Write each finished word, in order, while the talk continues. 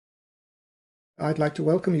I'd like to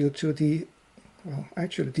welcome you to the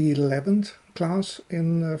 11th class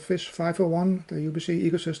in FISH 501, the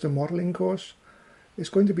UBC Ecosystem Modeling course. It's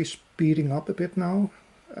going to be speeding up a bit now,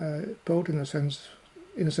 both in a sense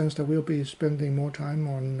that we'll be spending more time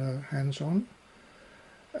on hands-on,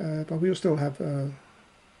 but we'll still have a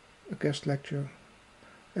guest lecture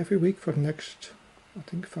every week for the next, I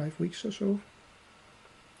think, 5 weeks or so.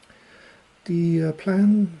 The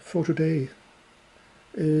plan for today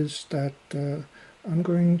is that I'm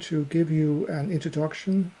going to give you an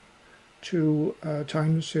introduction to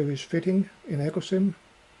time series fitting in Ecosim.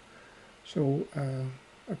 So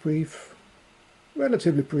a brief,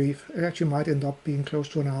 relatively brief, it actually might end up being close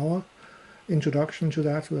to an hour introduction to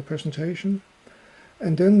that with a presentation.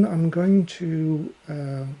 And then I'm going to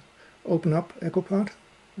open up Ecopath,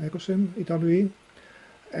 Ecosim, EWE,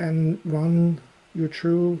 and run you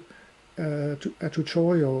through a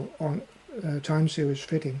tutorial on time series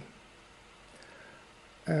fitting.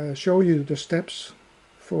 Show you the steps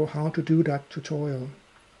for how to do that tutorial.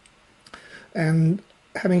 And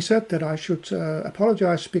having said that, I should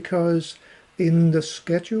apologize because in the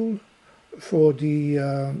schedule for today,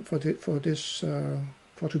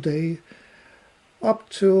 up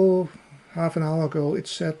till half an hour ago, it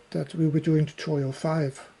said that we were doing tutorial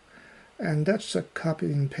 5, and that's a copy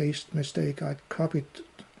and paste mistake. I copied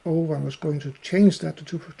over and was going to change that to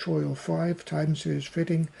tutorial 5, time series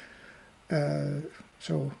fitting.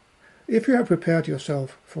 So if you have prepared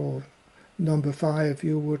yourself for number 5,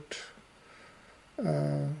 you would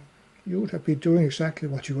have been doing exactly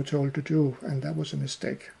what you were told to do, and that was a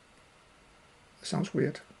mistake. It sounds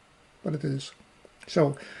weird, but it is.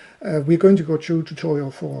 So we're going to go through tutorial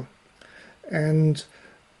 4, and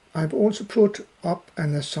I've also put up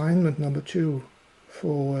an assignment number 2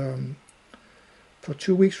 for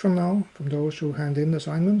 2 weeks from now, from those who hand in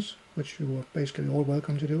assignments, which you are basically all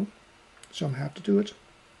welcome to do. Some have to do it.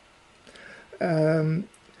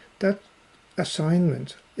 That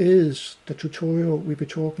assignment is the tutorial we'll be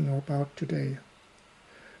talking about today,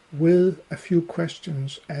 with a few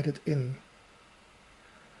questions added in.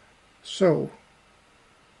 So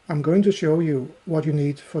I'm going to show you what you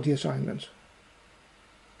need for the assignment.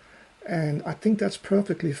 And I think that's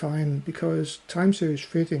perfectly fine, because time series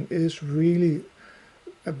fitting is really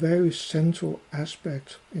a very central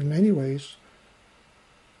aspect in many ways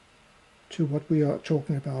to what we are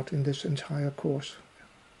talking about in this entire course.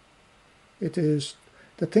 It is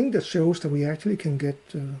the thing that shows that we actually can get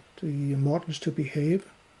the models to behave,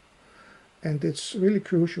 and it's really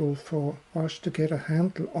crucial for us to get a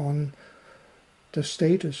handle on the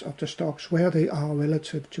status of the stocks, where they are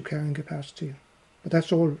relative to carrying capacity. But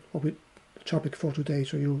that's all the topic for today,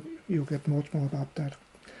 so you'll get much more about that.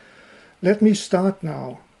 Let me start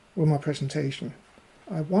now with my presentation.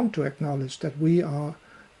 I want to acknowledge that we are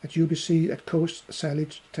at UBC at Coast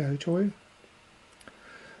Salid territory,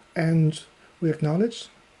 and we acknowledge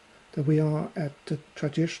that we are at the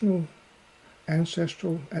traditional,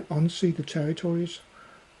 ancestral and unceded territories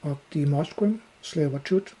of the Musqueam,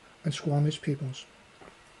 Tsleil-Waututh and Squamish peoples.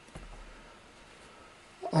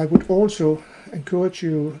 I would also encourage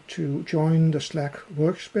you to join the Slack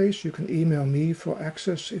workspace. You can email me for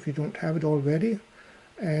access if you don't have it already.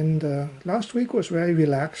 And last week was very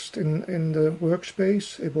relaxed in the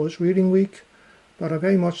workspace. It was reading week, but I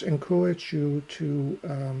very much encourage you to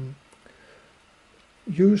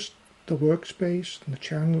use the workspace and the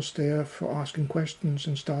channels there for asking questions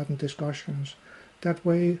and starting discussions. That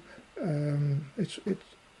way,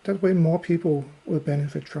 that way more people will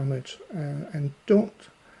benefit from it. And don't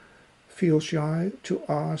feel shy to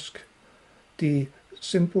ask the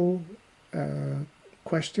simple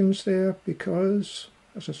questions there, because,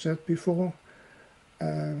 as I said before,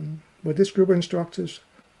 with this group of instructors,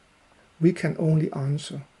 we can only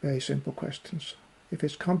answer very simple questions. If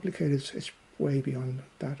it's complicated, it's way beyond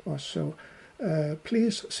that us. So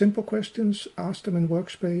please, simple questions, ask them in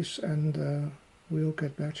workspace, and we'll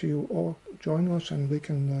get back to you, or join us and we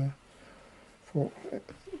can or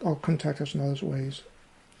contact us in other ways.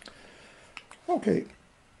 Okay.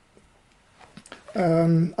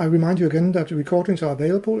 I remind you again that the recordings are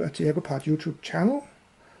available at the Ecopath YouTube channel,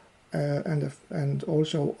 and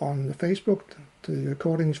also on the Facebook. The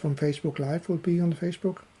recordings from Facebook Live will be on the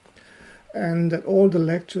Facebook, and that all the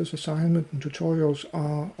lectures, assignment and tutorials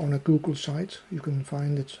are on a Google site. You can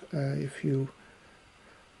find it if you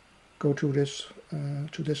go to this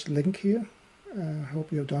link here. I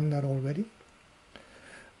hope you have done that already.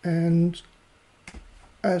 And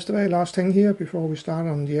as the very last thing here, before we start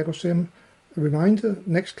on the Ecosim, a reminder,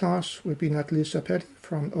 next class will be Natalie Zapetti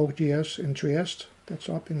from OGS in Trieste. That's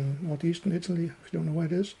up in northeastern Italy, if you don't know where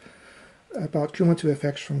it is. about cumulative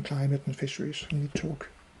effects from climate and fisheries in the talk.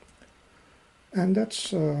 And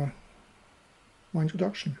that's my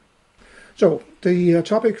introduction. So the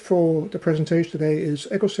topic for the presentation today is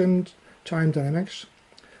Ecosim time dynamics,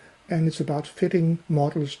 and it's about fitting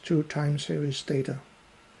models to time series data.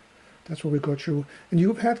 That's what we go through, and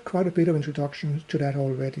you've had quite a bit of introduction to that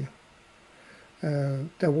already.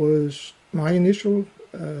 There was my initial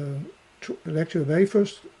lecture, the very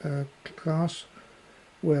first class,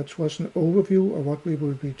 where it was an overview of what we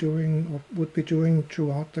will be doing or would be doing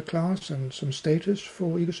throughout the class and some status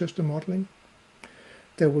for ecosystem modeling.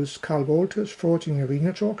 There was Carl Walter's Foraging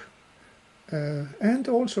Arena talk, and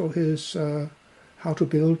also his how to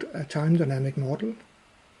build a time dynamic model.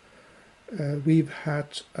 We've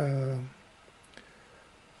had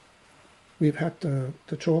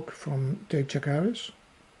the talk from Dave Chagaris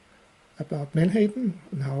about Menhaden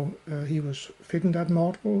and how he was fitting that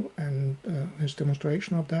model and his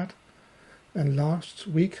demonstration of that. And last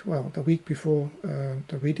week, well, the week before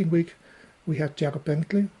the reading week, we had Jacob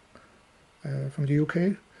Bentley from the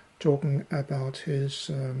UK talking about his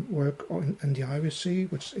work in the Irish Sea,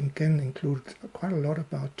 which again included quite a lot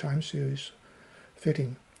about time series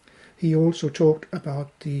fitting. He also talked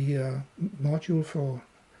about the module for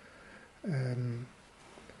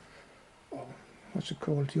what's it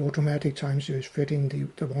called? The automatic time series fitting,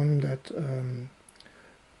 the one that,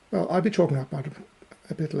 well, I'll be talking about it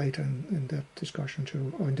a bit later in that discussion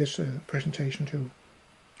too, or in this presentation too.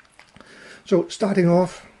 So starting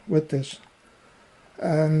off with this,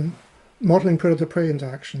 modeling predator-prey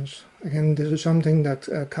interactions. Again, this is something that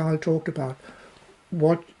Carl talked about.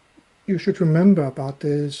 What you should remember about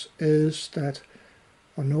this is that,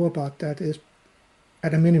 or know about that, is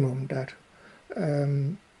at a minimum that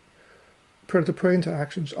predator-prey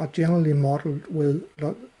interactions are generally modeled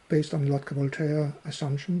based on Lotka-Volterra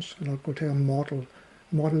assumptions. A Lotka-Volterra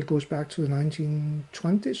model goes back to the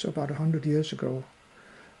 1920s, so about 100 years ago.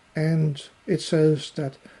 And it says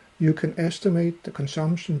that you can estimate the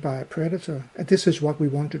consumption by a predator, and this is what we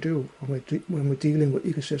want to do when we're dealing with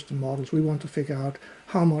ecosystem models. We want to figure out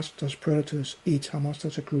how much does predators eat, how much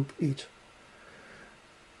does a group eat.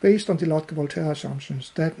 Based on the Lotka-Volterra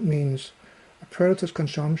assumptions, that means a predator's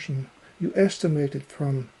consumption, you estimate it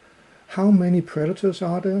from how many predators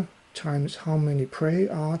are there times how many prey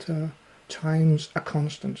are there times a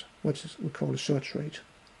constant, which we call a search rate.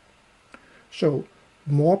 So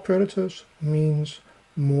more predators means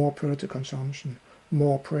more predator consumption.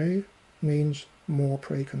 More prey means more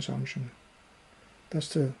prey consumption. That's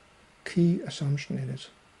the key assumption in it.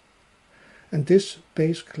 And this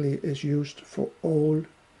basically is used for all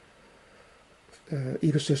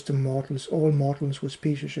ecosystem models, all models with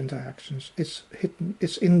species interactions. It's hidden,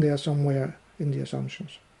 it's in there somewhere in the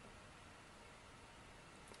assumptions.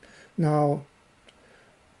 Now,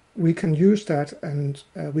 we can use that, and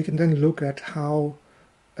we can then look at how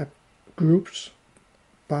a group's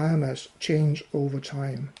biomass change over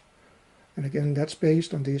time. And again, that's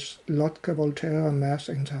based on these Lotka-Volterra mass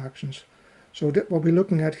interactions. So what we're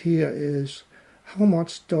looking at here is how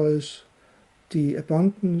much does the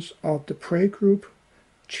abundance of the prey group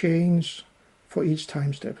change for each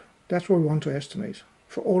time step. That's what we want to estimate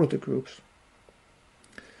for all of the groups.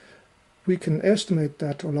 We can estimate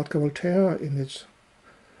that, or Lotka-Volterra in its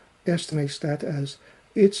estimates that as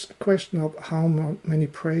it's a question of how many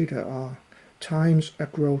prey there are times a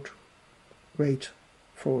growth rate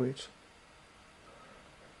for it.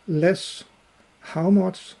 Less how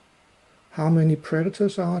many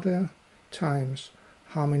predators are there times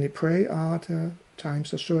how many prey are there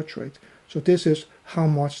times the search rate. So this is how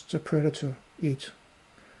much the predator eats.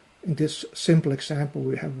 In this simple example,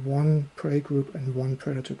 we have one prey group and one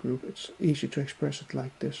predator group. It's easy to express it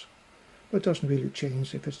like this, but it doesn't really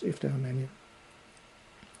change if there are many.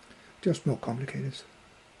 Just more complicated.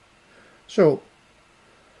 So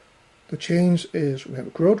the change is we have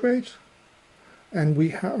a growth rate and we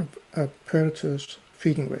have a predator's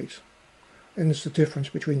feeding rate, and it's the difference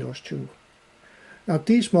between those two. Now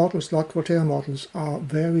these models, Lotka-Volterra models, are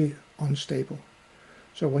very unstable.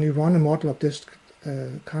 So when you run a model of this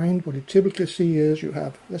kind, what you typically see is you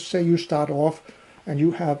have, let's say you start off and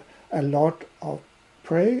you have a lot of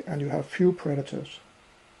prey and you have few predators.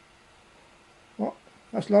 Well,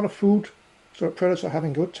 that's a lot of food, so predators are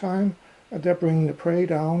having a good time and they're bringing the prey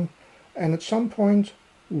down, and at some point,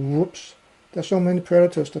 whoops, there's so many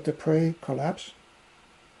predators that the prey collapse.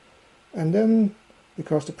 And then,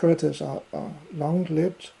 because the predators are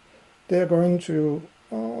long-lived, they're going to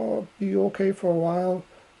be okay for a while,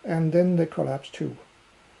 and then they collapse too.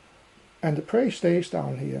 And the prey stays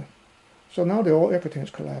down here. So now everything's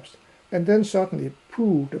collapsed. And then suddenly,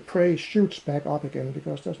 pooh, the prey shoots back up again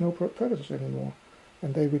because there's no predators anymore.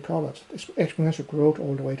 And they recovered. It's exponential growth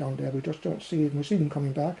all the way down there. We just don't see it. We see them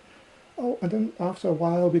coming back. Oh, and then after a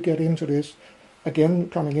while we get into this, again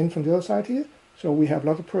coming in from the other side here. So we have a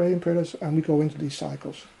lot of prey and predators, and we go into these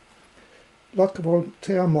cycles. Lot of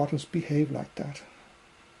Voltaire models behave like that.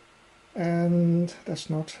 And that's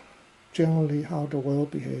not generally how the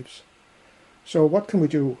world behaves. So what can we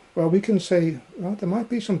do? Well, we can say, well, there might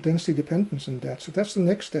be some density dependence in that. So that's the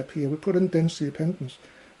next step here. We put in density dependence.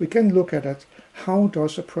 We can look at it. How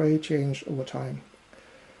does a prey change over time?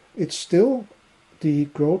 It's still the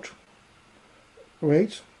growth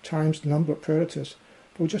rate times the number of predators.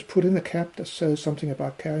 But we just put in a cap that says something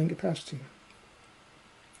about carrying capacity.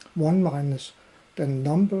 1 minus the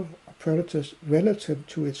number of predators relative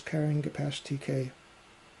to its carrying capacity k.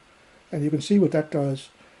 And you can see what that does.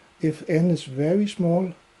 If n is very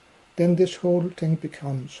small, then this whole thing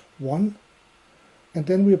becomes 1. And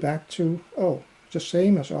then we're back to, oh, the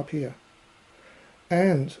same as up here.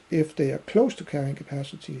 And if they are close to carrying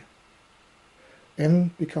capacity,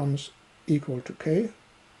 n becomes equal to k,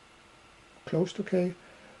 close to k,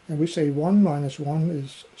 and we say 1 minus 1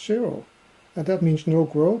 is 0. And that means no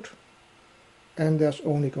growth, and there's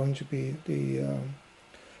only going to be the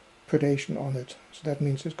predation on it. So that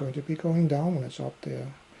means it's going to be going down when it's up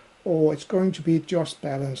there. Or it's going to be just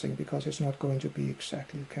balancing because it's not going to be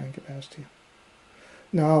exactly carrying capacity.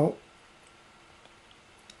 Now,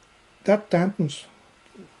 that dampens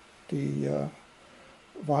the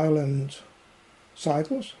violent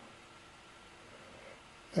cycles,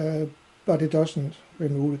 but it doesn't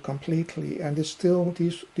remove it completely, and it's still,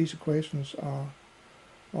 these equations are,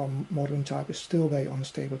 modeling type is still very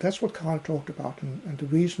unstable. That's what Coll talked about, and the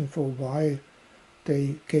reason for why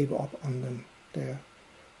they gave up on them there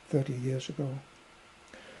 30 years ago.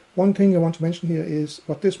 One thing I want to mention here is,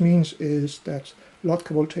 what this means is that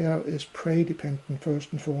Lotka-Voltaire is prey dependent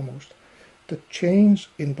first and foremost. The change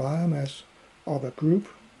in biomass of a group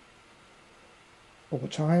over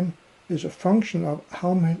time is a function of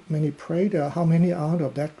how many prey there are, how many out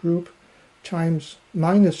of that group, times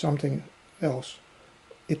minus something else.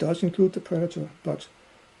 It does include the predator, but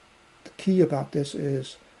the key about this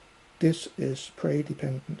is prey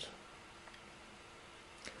dependent.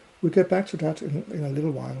 We'll get back to that in a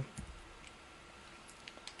little while.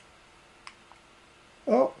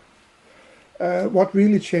 Oh, what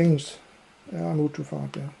really changed, I moved too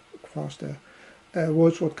fast there,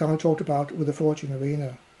 was what Coll talked about with the foraging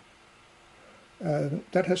arena.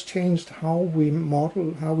 That has changed how we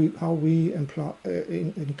model, how we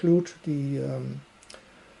include the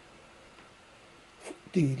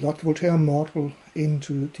Lotka-Voltaire model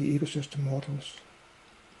into the ecosystem models.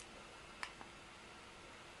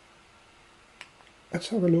 Let's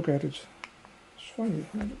have a look at it. It's funny,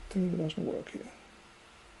 I think it doesn't work here.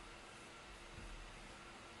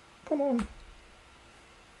 Come on.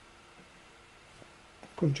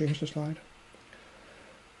 Couldn't change the slide.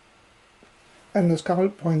 And as Coll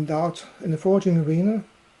pointed out, in the foraging arena,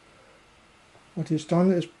 what he's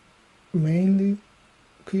done is mainly,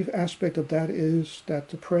 key aspect of that is that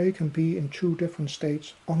the prey can be in 2 different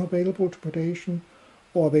states, unavailable to predation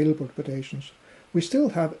or available to predations. We still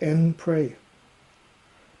have N prey,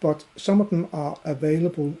 but some of them are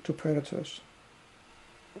available to predators.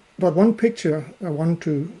 But one picture I want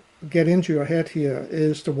to get into your head here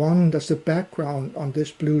is the one that's the background on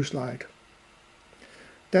this blue slide.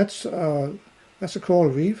 That's a coral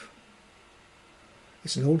reef.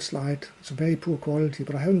 It's an old slide, it's a very poor quality,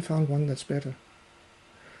 but I haven't found one that's better.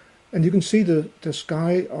 And you can see the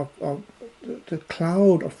sky of the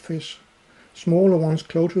cloud of fish, smaller ones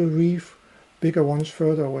close to the reef, bigger ones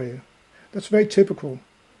further away. That's very typical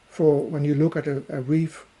for when you look at a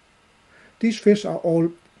reef. These fish are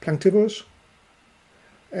all planktivorous,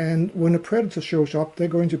 and when a predator shows up, they're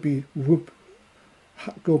going to be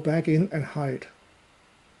go back in and hide.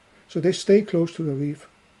 So they stay close to the reef.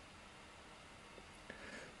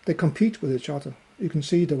 They compete with each other. You can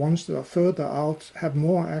see the ones that are further out have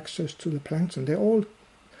more access to the plankton. They're all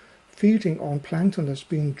feeding on plankton that's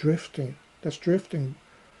drifting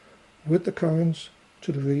with the currents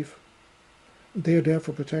to the reef. They're there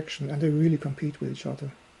for protection, and they really compete with each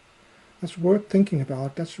other. That's worth thinking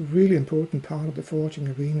about. That's a really important part of the foraging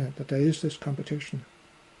arena, that there is this competition.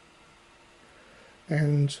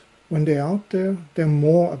 And when they're out there, they're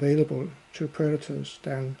more available to predators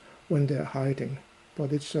than when they're hiding.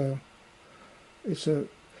 But it's a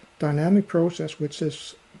dynamic process, which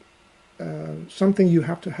is something you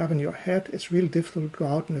have to have in your head. It's really difficult to go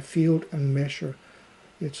out in the field and measure.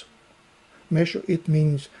 Measure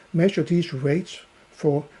means measure these rates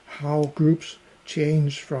for how groups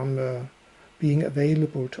change from being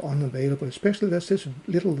available to unavailable. Especially there's this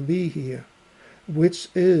little v here, which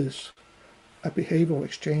is a behavioral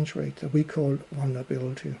exchange rate that we call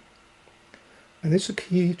vulnerability. And it's a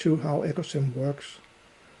key to how Ecosim works,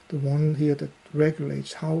 the one here that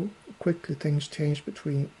regulates how quickly things change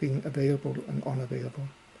between being available and unavailable.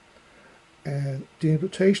 And the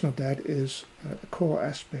interpretation of that is a core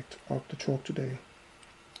aspect of the talk today.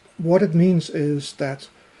 What it means is that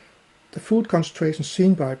the food concentration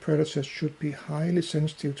seen by predators should be highly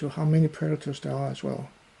sensitive to how many predators there are as well.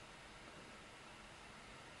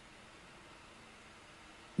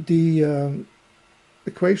 The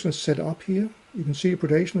equation is set up here. You can see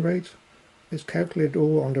predation rate is calculated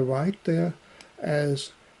over on the right there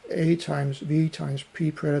as A times V times P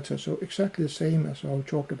predator, so exactly the same as I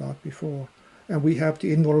talked about before. And we have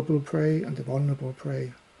the invulnerable prey and the vulnerable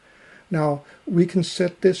prey. Now we can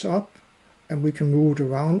set this up and we can move it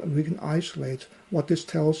around and we can isolate what this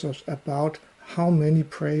tells us about how many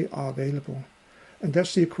prey are available. And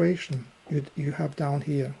that's the equation you have down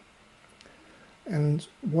here. And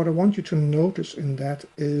what I want you to notice in that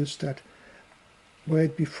is that where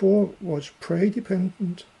it before was prey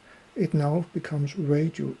dependent, it now becomes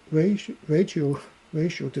ratio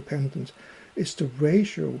dependent. It's the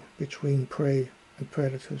ratio between prey and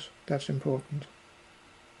predators that's important.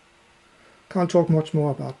 Can't talk much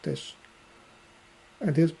more about this.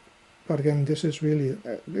 But again, this is really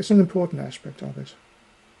it's an important aspect of it.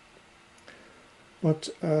 But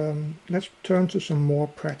let's turn to some more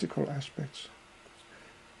practical aspects.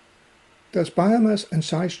 There's biomass and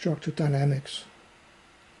size structure dynamics.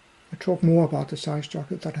 I'll talk more about the size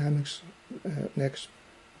structure dynamics next.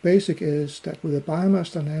 Basic is that with the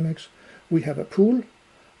biomass dynamics, we have a pool,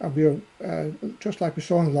 and we are just like we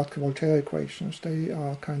saw in the Lotka-Voltaire equations. They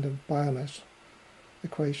are kind of biomass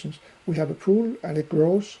equations. We have a pool, and it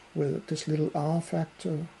grows with this little R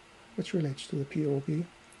factor, which relates to the POV.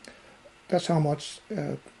 That's how much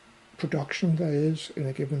production there is in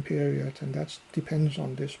a given period, and that depends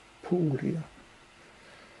on this pool here.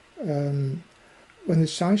 When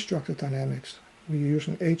it's size structure dynamics, we're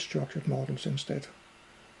using age-structured models instead,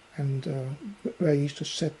 and very easy to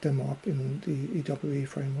set them up in the EWE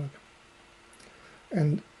framework.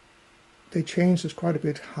 And they change this quite a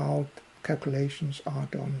bit how calculations are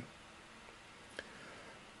done.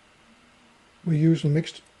 We use a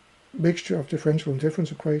mixture of differential and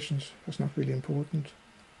difference equations. That's not really important.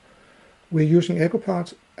 We're using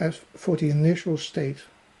Ecopath as for the initial state,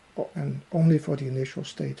 and only for the initial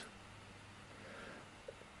state.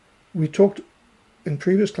 We talked in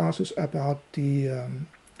previous classes about the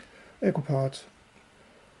Ecopath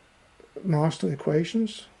master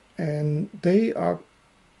equations, and they are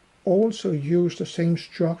also used, the same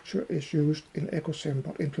structure is used in Ecosim,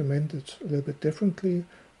 but implemented a little bit differently,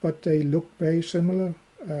 but they look very similar.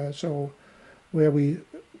 So where we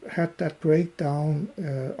had that breakdown,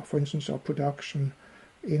 for instance, of production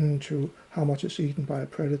into how much is eaten by the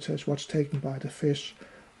predators, what's taken by the fish,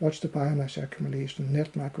 what's the biomass accumulation,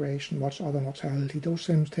 net migration, what's other mortality, those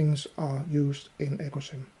same things are used in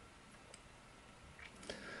Ecosim.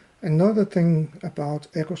 Another thing about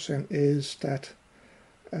Ecosim is that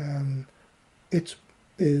it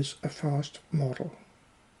is a fast model.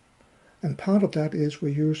 And part of that is we're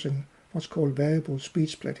using what's called variable speed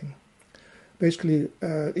splitting. Basically,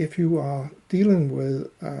 if you are dealing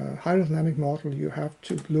with a hydrodynamic model, you have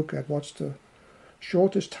to look at what's the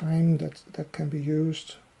shortest time that can be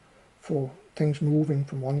used for things moving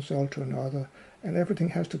from one cell to another, and everything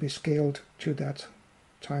has to be scaled to that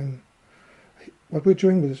time. What we're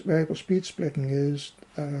doing with this variable speed splitting is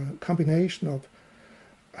a combination of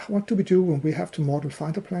what do we do when we have to model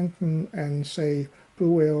phytoplankton and, say,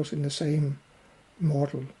 blue whales in the same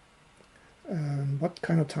model. What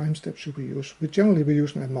kind of time step should we use? We're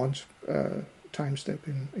using a month time step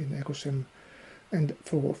in Ecosim, and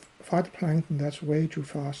for phytoplankton that's way too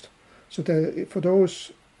fast. So for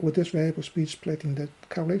those with this variable speed splitting, the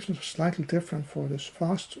calculations are slightly different for the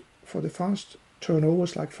fast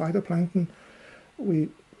turnovers like phytoplankton. We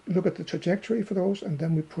look at the trajectory for those, and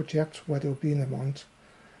then we project where they'll be in a month,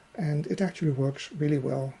 and it actually works really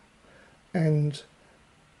well, and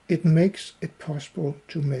it makes it possible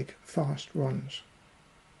to make fast runs.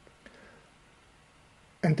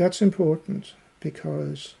 And that's important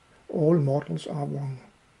because all models are wrong.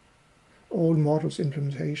 All models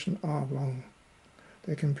implementation are wrong.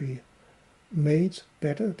 They can be made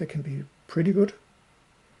better, they can be pretty good,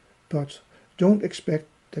 but don't expect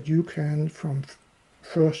that you can from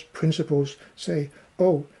first principles say,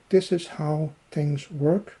 oh, this is how things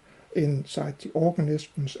work inside the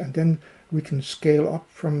organisms, and then we can scale up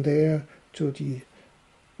from there to the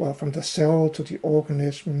well, from the cell to the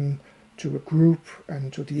organism to a group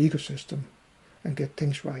and to the ecosystem and get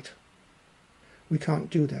things right. We can't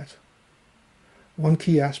do that. One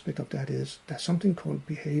key aspect of that is there's something called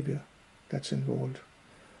behavior that's involved,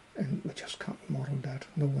 and we just can't model that.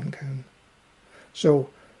 No one can. So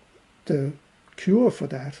the cure for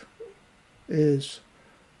that is,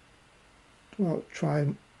 well, try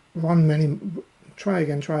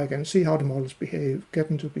again, see how the models behave, get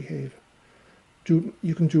them to behave.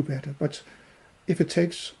 You can do better, but if it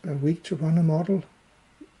takes a week to run a model,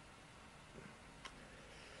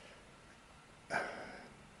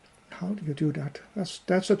 how do you do that?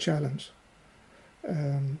 That's a challenge.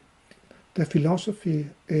 The philosophy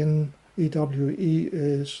in EWE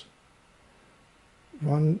is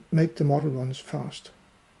make the model runs fast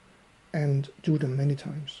and do them many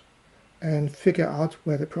times and figure out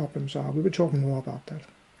where the problems are. We were talking more about that.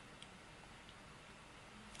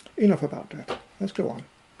 Enough about that. Let's go on.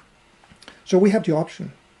 So we have the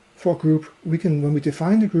option for a group. When we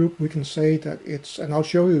define the group, we can say that it's, and I'll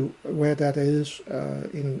show you where that is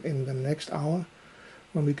in the next hour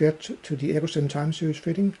when we get to the Ecosim time series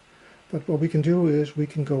fitting. But what we can do is we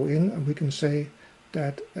can go in and we can say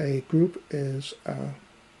that a group is a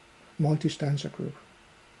multi-stanza group.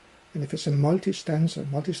 And if it's a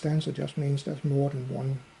multi-stanza just means there's more than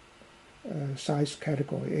one size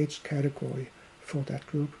category, age category for that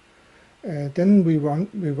group. Then we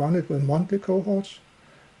run it with monthly cohorts,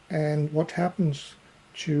 and what happens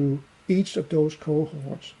to each of those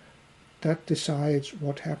cohorts, that decides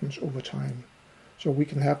what happens over time. So we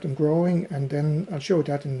can have them growing, and then I'll show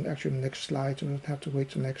that in actually the next slide, so I don't have to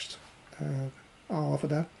wait till next hour for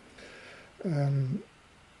that.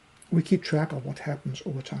 We keep track of what happens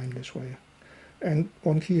over time this way. And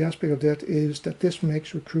one key aspect of that is that this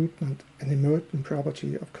makes recruitment an emergent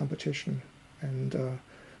property of competition. And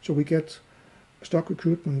so we get stock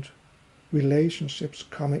recruitment relationships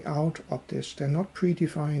coming out of this. They're not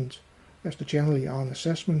predefined as they generally are in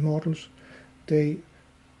assessment models. They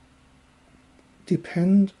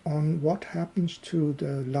depend on what happens to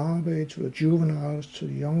the larvae, to the juveniles, to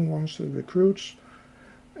the young ones, to the recruits,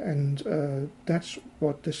 and that's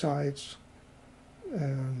what decides.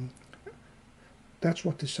 That's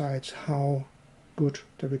what decides how good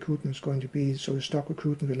the recruitment is going to be. So the stock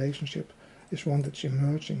recruitment relationship is one that's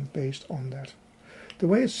emerging based on that. The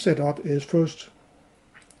way it's set up is, first,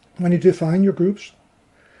 when you define your groups,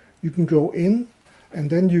 you can go in and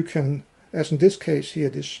then you can, as in this case here,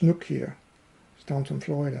 this snook here, it's down from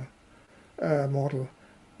Florida model,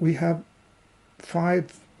 we have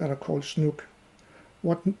 5 that are called snook.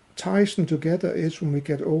 What ties them together is when we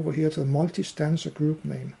get over here to the multi-stanza group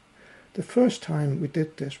name. The first time we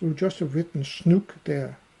did this, we would just have written snook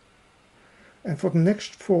there. And for the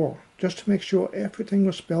next 4, just to make sure everything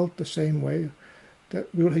was spelled the same way, that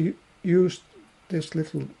we'll use this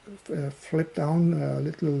little flip down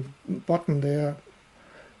little button there,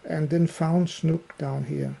 and then found snook down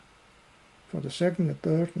here. For the 2nd, the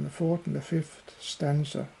 3rd, and the 4th, and the 5th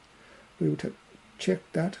stanza, we would have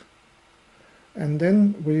checked that. And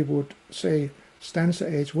then we would say stanza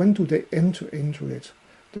age, when do they enter into it?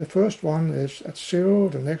 The first one is at 0,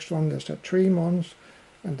 the next one is at 3 months,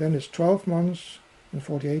 and then it's 12 months, and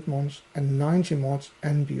 48 months, and 90 months,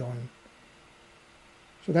 and beyond.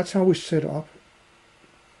 So that's how we set up,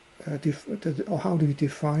 or how do we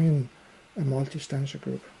define a multi-stanza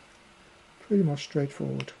group. Pretty much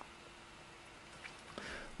straightforward.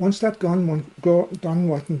 Once that's done, one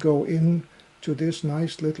can go in to this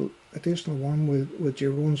nice little additional one with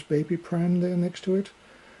Jeroen's baby pram there next to it,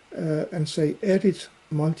 and say edit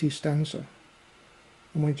multi-stanza.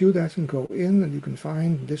 And when you do that and go in, and you can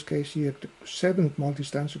find, in this case here, the 7th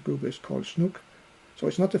multi-stanza group is called snook. So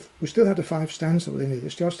it's not we still have the 5 stanza within it,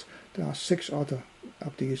 it's just there are 6 other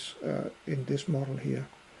of these in this model here.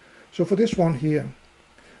 So for this one here,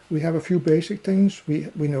 we have a few basic things. We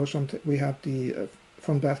know something. We have the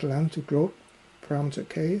from Battle to growth parameter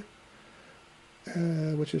K,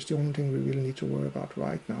 which is the only thing we really need to worry about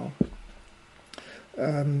right now.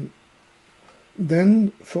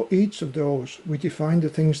 Then for each of those, we define the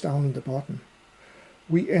things down at the bottom.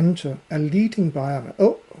 We enter a leading biomass.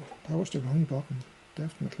 Oh, that was the wrong button,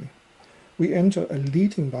 definitely. We enter a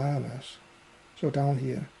leading biomass. So down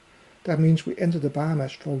here, that means we enter the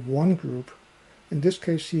biomass for one group. In this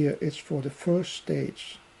case here, it's for the first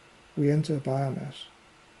stage. We enter a biomass.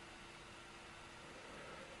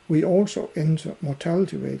 We also enter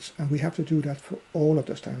mortality rates, and we have to do that for all of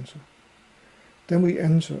the stanza. Then we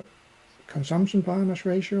enter consumption biomass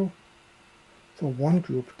ratio for one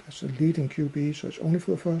group. That's a leading QB, so it's only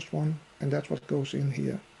for the first one, and that's what goes in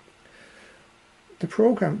here. The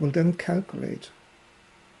program will then calculate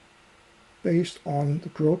based on the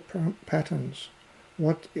growth patterns,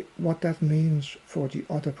 what that means for the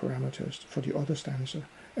other parameters, for the other stanza,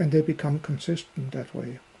 and they become consistent that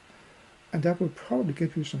way. And that will probably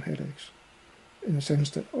give you some headaches, in the sense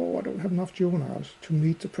that, oh, I don't have enough juveniles to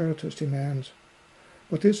meet the predator's demands.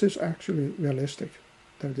 But this is actually realistic,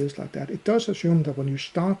 that it is like that. It does assume that when you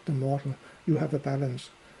start the model, you have a balance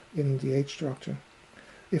in the age structure.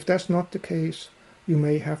 If that's not the case, you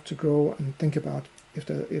may have to go and think about if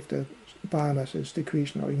the biomass is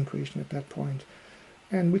decreasing or increasing at that point.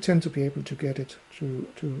 And we tend to be able to get it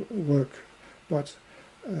to work, but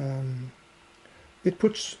it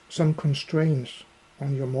puts some constraints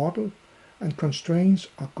on your model, and constraints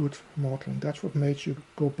are good for modeling. That's what makes you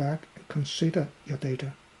go back and consider your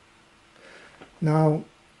data. Now,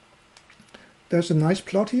 there's a nice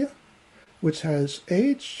plot here, which has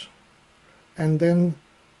age, and then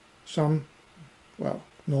some, well,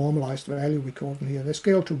 normalized value, we call them here. They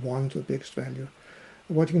scale to 1 to the biggest value.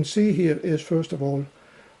 What you can see here is, first of all,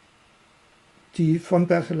 the von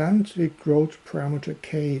Bertalanffy growth parameter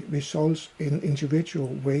K results in individual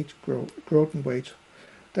weight growth and weight.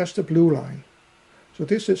 That's the blue line. So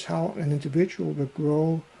this is how an individual will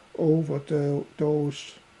grow over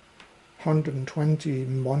those 120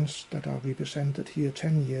 months that are represented here,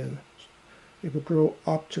 10 years. It will grow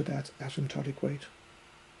up to that asymptotic weight.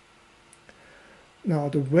 Now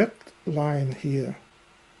the red line here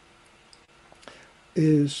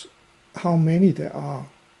is how many there are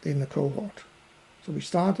in a cohort. So we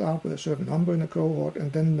start out with a certain number in a cohort,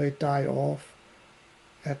 and then they die off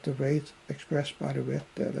at the rate expressed by the red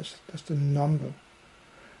there. That's the number.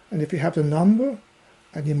 And if you have the number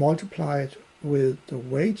and you multiply it with the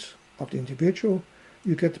weight of the individual,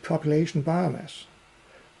 you get the population biomass.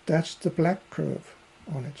 That's the black curve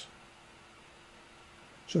on it.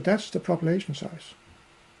 So that's the population size.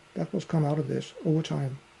 That was come out of this over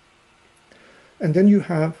time. And then you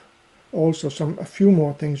have also a few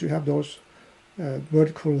more things. You have those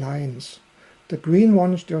vertical lines. The green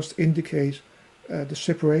ones just indicate the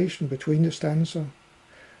separation between the stanza,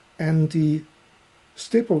 and the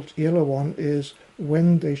stippled yellow one is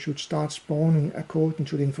when they should start spawning according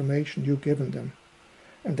to the information you've given them.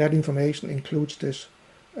 And that information includes this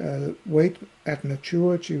weight at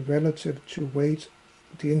maturity relative to weight,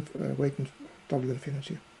 weight in W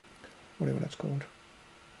infinity, whatever that's called.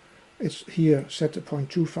 It's here set to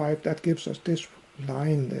 0.25. That gives us this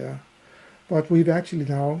line there. But we've actually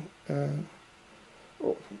now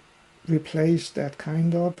replaced that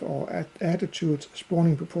kind of, or added to its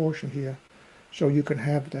spawning proportion here. So you can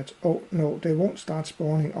have that, oh no, they won't start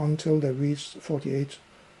spawning until they reach 48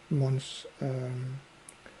 months.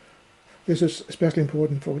 This is especially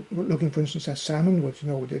important for looking, for instance, at salmon, which, you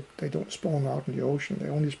know, they don't spawn out in the ocean. They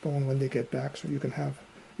only spawn when they get back. So you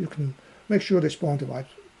can make sure they spawn the right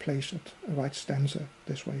place at the right stanza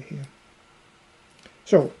this way here.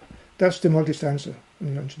 So that's the multi-stanza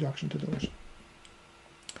in your introduction to those.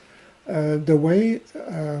 The way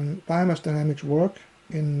biomass dynamics work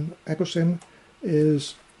in Ecosim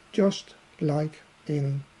is just like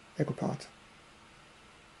in Ecopath,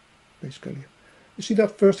 basically. You see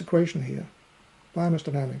that first equation here, biomass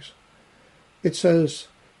dynamics. It says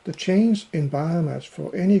the change in biomass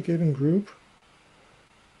for any given group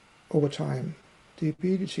over time, the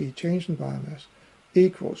BDT, change in biomass,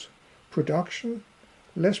 equals production,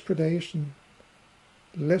 less predation,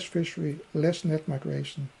 less fishery, less net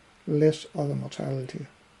migration, less other mortality.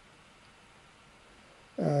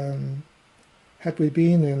 Had we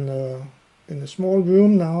been in a small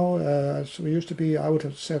room now, as we used to be, I would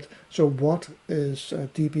have said, so what is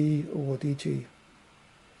dB over dt?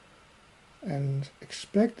 And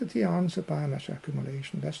expected the answer biomass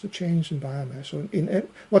accumulation. That's the change in biomass. So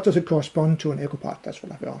what does it correspond to in Ecopath? That's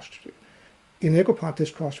what I've asked you. In Ecopath, this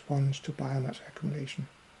corresponds to biomass accumulation.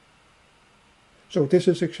 So this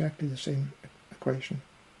is exactly the same equation.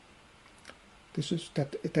 This is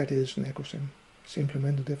that is an Ecosim. It's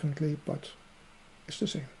implemented differently, but it's the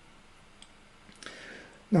same.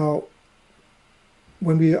 Now,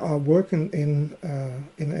 when we are working in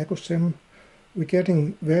Ecosim, we're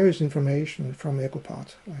getting various information from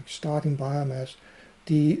Ecopath, like starting biomass.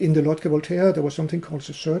 In the Lodge-Voltaire, there was something called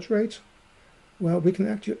the search rate. Well, we can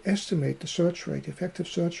actually estimate the search rate, effective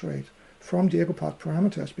search rate, from the Ecopath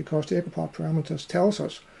parameters, because the Ecopath parameters tells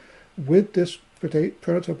us with this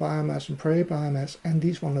predator biomass and prey biomass and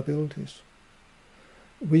these vulnerabilities,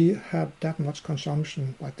 we have that much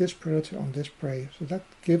consumption by this predator on this prey. So that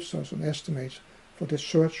gives us an estimate for the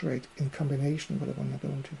search rate in combination with the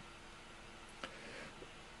vulnerability.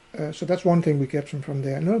 So that's one thing we get from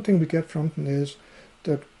there. Another thing we get from them is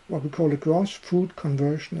what we call the gross food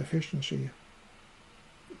conversion efficiency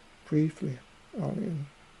briefly,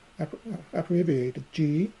 abbreviated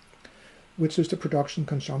G, which is the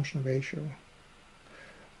production-consumption ratio.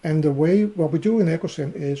 And the way, what we do in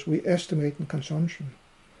Ecosim is we estimate the consumption.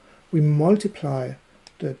 We multiply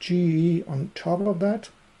the GE on top of that.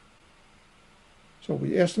 So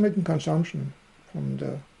we estimate the consumption from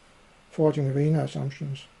the foraging arena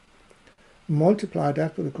assumptions, multiply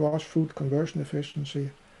that with the gross food conversion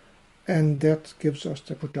efficiency, and that gives us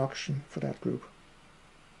the production for that group.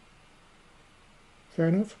 Fair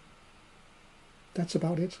enough? That's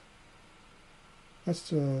about it. That's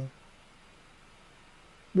the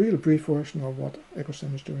real brief version of what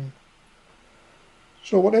Ecosim is doing.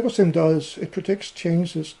 So what Ecosim does, it predicts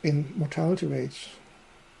changes in mortality rates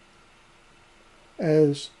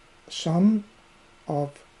as sum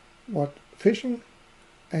of what fishing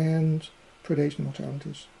and predation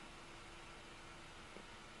mortalities.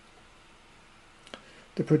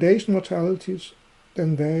 The predation mortalities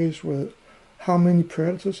then varies with how many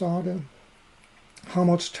predators are there, how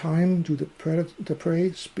much time do the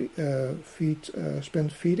prey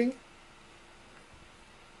spend feeding,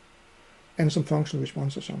 and some functional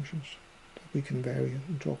response assumptions that we can vary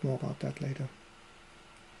and talk more about that later.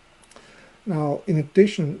 Now, in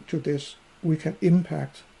addition to this, we can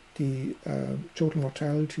impact the total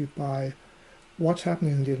mortality by what's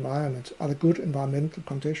happening in the environment. Are there good environmental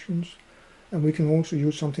conditions? And we can also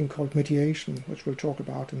use something called mediation, which we'll talk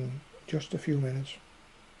about in just a few minutes.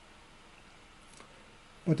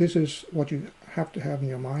 But this is what you have to have in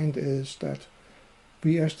your mind, is that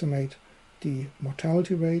we estimate the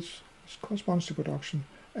mortality rates, which corresponds to production,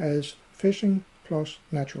 as fishing plus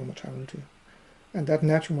natural mortality. And that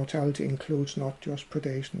natural mortality includes not just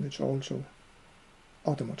predation, it's also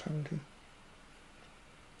other mortality,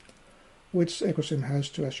 which Ecosim has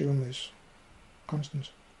to assume is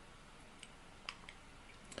constant.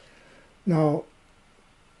 Now,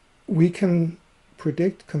 we can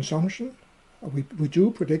predict consumption. We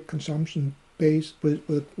do predict consumption based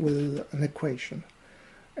with an equation.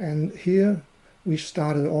 And here we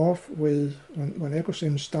started off with, when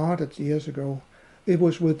Ecosim started years ago, it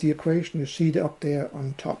was with the equation you see up there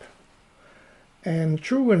on top. And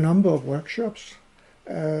through a number of workshops,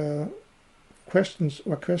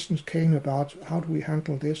 questions came about how do we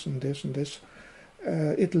handle this and this and this.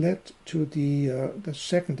 It led to the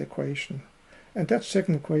second equation. And that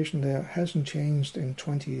second equation there hasn't changed in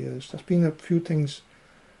 20 years. There's been a few things,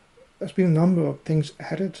 there's been a number of things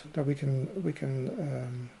added that we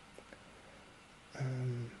can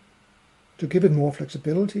to give it more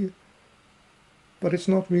flexibility. But it's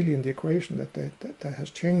not really in the equation that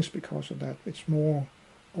has changed because of that. It's more,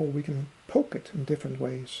 or we can poke it in different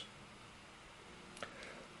ways.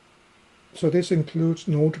 So this includes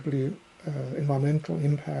notably environmental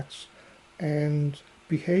impacts and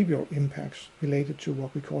behavioral impacts related to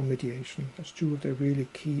what we call mediation. That's two of the really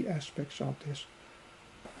key aspects of this.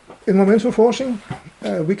 Environmental forcing,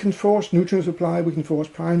 we can force nutrient supply, we can force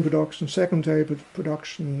prime production, secondary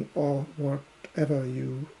production, or whatever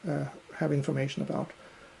you have information about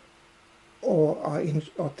or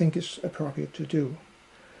think is appropriate to do.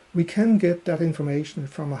 We can get that information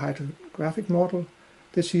from a hydrographic model.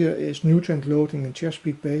 This here is nutrient loading in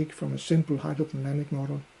Chesapeake Bay from a simple hydrodynamic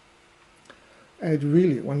model. And it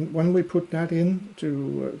really, when we put that in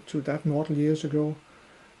to that model years ago,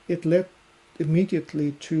 it led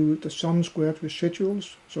immediately to the sum squared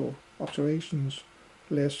residuals, so observations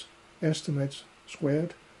less estimates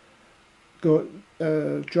squared,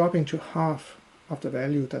 dropping to half of the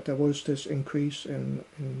value. That there was this increase in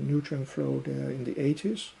nutrient flow there in the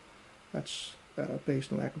 80s. That's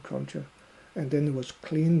based on agriculture. And then it was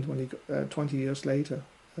cleaned when 20 years later,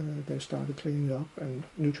 they started cleaning up and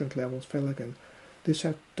nutrient levels fell again. This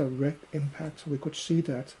had direct impact, so we could see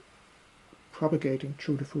that propagating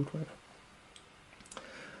through the food web.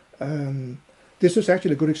 This is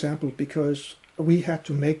actually a good example because we had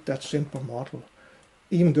to make that simple model.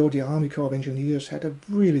 Even though the Army Corps of Engineers had a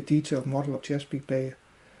really detailed model of Chesapeake Bay,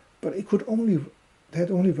 but they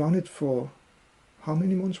had only run it for, how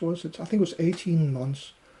many months was it? I think it was 18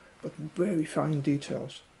 months, but very fine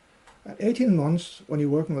details. And 18 months when you're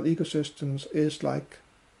working with ecosystems is like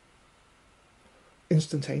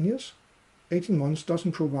instantaneous. 18 months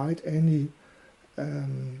doesn't provide any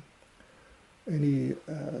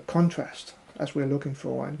contrast as we're looking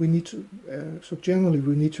for, and we need to. So generally,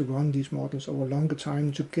 we need to run these models over a longer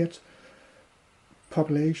time to get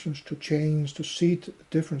populations to change, to see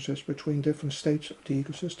differences between different states of the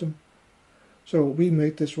ecosystem. So we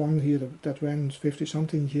made this one here that ran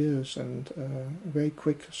 50-something years and a very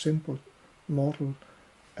quick, simple model,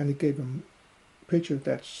 and it gave a picture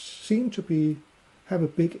that seemed to have a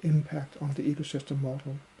big impact on the ecosystem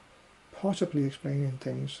model possibly explaining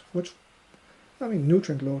things, which, I mean,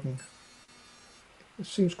 nutrient loading, it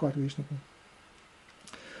seems quite reasonable.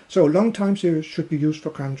 So long time series should be used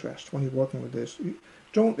for contrast when you're working with this. You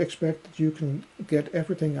don't expect that you can get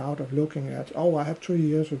everything out of looking at, oh, I have 3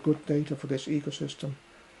 years of good data for this ecosystem.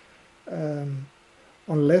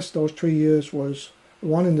 Unless those 3 years was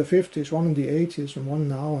one in the 50s, one in the 80s, and one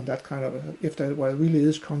now, and that kind of, if there really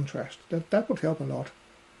is contrast, that would help a lot.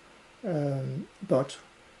 But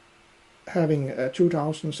having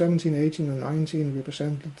 2017, 18, and 19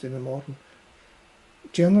 represented in the model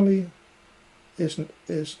generally is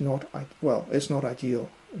not, well, it's not ideal.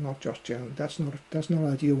 Not just generally. That's not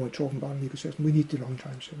ideal when we're talking about an ecosystem. We need the long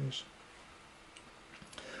time series.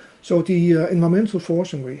 So the environmental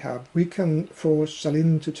forcing we can force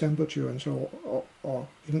salinity, temperature, and so, or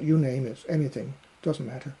you name it, anything, doesn't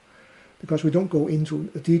matter, because we don't go into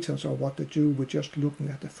the details of what they do. We're just looking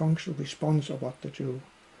at the functional response of what they do.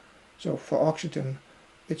 So for oxygen,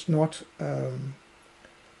 it's not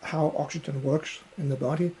how oxygen works in the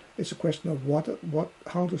body. It's a question of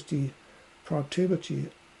how's the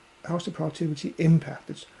productivity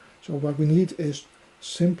impacted. So what we need is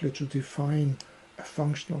simply to define a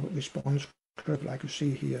functional response curve like you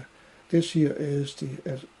see here. This here is the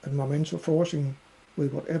environmental forcing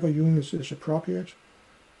with whatever units is appropriate.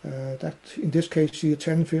 That in this case here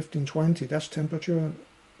 10, 15, 20, that's temperature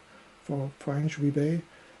for anchovy bay,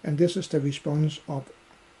 and this is the response of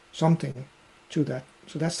something to that.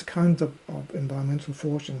 So that's the kind of environmental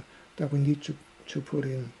forcing that we need to put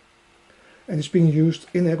in. And it's being used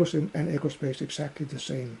in Ecosim and Ecospace exactly the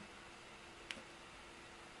same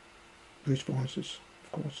responses,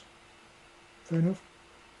 of course. Fair enough.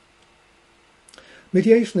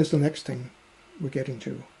 Mediation is the next thing we're getting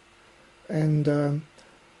to. And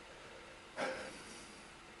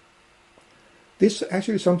this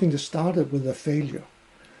actually is something that started with a failure.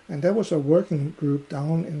 And there was a working group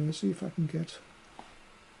down in, let's see if I can get,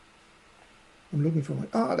 I'm looking for my,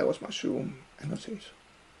 that was my Zoom annotation.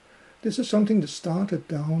 This is something that started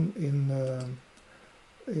down in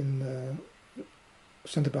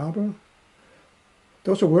Santa Barbara.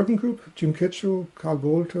 There was a working group, Jim Kitchell, Carl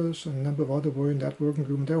Wolters, and a number of others were in that working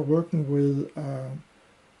group. And they were working with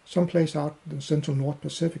someplace out in the central North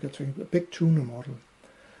Pacific, I think, a big tuna model.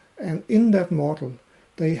 And in that model,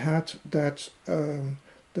 they had that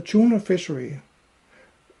the tuna fishery,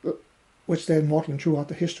 which they modeled throughout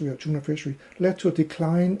the history of tuna fishery, led to a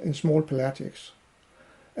decline in small pelagics.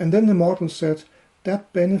 And then the model said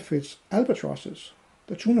that benefits albatrosses.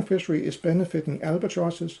 The tuna fishery is benefiting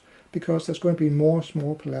albatrosses because there's going to be more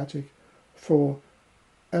small pelagic for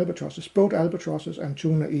albatrosses. Both albatrosses and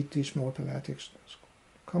tuna eat these small pelagics.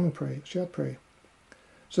 Common prey, shared prey.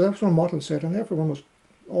 So that's what the model said, and everyone was,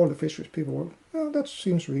 all the fisheries people were, well, that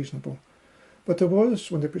seems reasonable. But there was,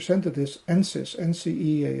 when they presented this, NCEAS,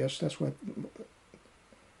 NCEAS, that's what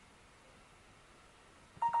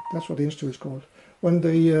the institute is called. When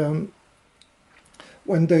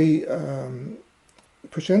they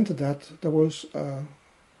presented that, there was a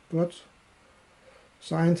bird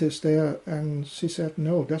scientist there, and she said,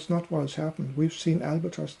 no, that's not what has happened. We've seen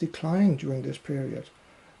albatross decline during this period.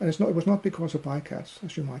 And it was not because of bycatch,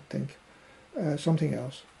 as you might think, something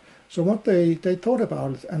else. So what they thought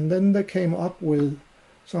about it, and then they came up with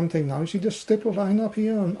something. Now you see this stipple line up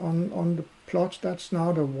here on the plot, that's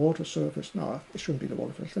now the water surface. No, it shouldn't be the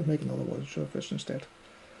water surface. Let's make another water surface instead.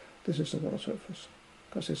 This is the water surface,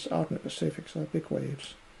 because it's out in the Pacific, so big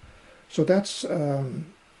waves. So that's the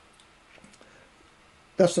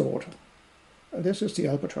water. And this is the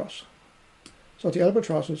albatross. So the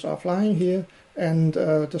albatrosses are flying here, and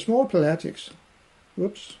the small pelagics,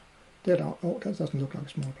 whoops, they're down. Oh, that doesn't look like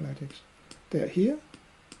small pelagics. They're here.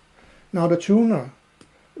 Now the tuna,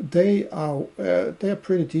 they're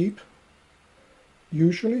pretty deep,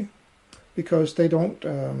 usually, because they don't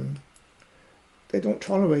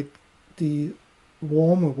tolerate the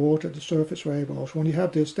warmer water, the surface variables. When you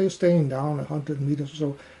have this, they're staying down 100 meters or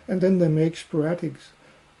so, and then they make sporadic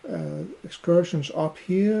excursions up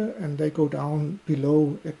here, and they go down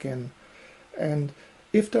below again. And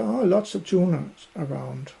if there are lots of tunas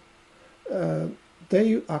around,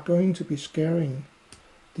 they are going to be scaring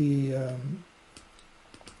the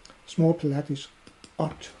small pelagics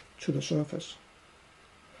up to the surface.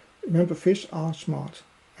 Remember, fish are smart.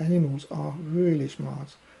 Animals are really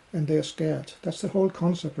smart, and they are scared. That's the whole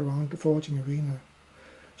concept around the foraging arena.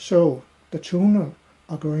 So the tuna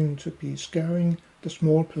are going to be scaring the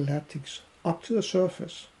small pelagics up to the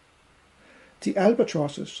surface. The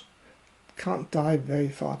albatrosses can't dive very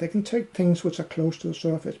far. They can take things which are close to the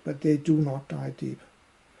surface, but they do not dive deep.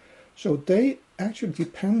 So they actually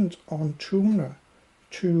depend on tuna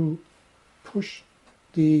to push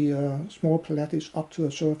the small platies up to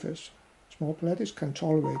the surface. Small platies can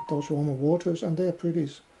tolerate those warmer waters, and they're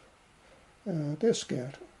they're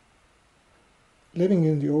scared. Living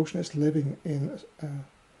in the ocean is living in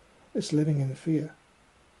fear,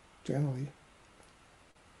 generally.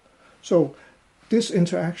 So this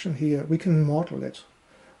interaction here, we can model it.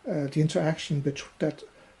 The interaction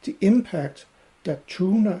the impact that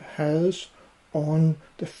tuna has on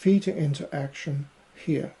the feeding interaction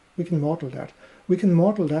here. We can model that. We can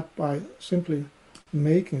model that by simply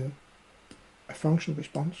making a function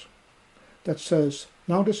response that says,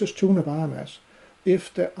 now this is tuna biomass.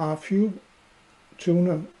 If there are few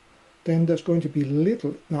tuna, then there's going to be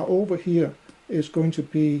little. Now over here is going to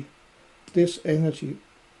be this energy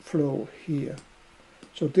flow here.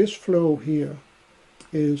 So this flow here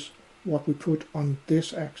is what we put on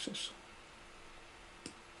this axis.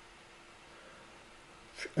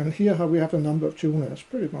 And here we have a number of tuna. It's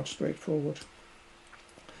pretty much straightforward.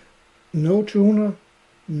 No tuna,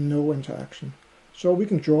 no interaction. So we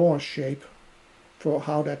can draw a shape for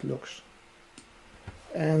how that looks.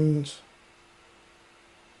 And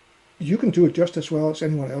you can do it just as well as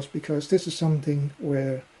anyone else, because this is something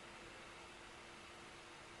where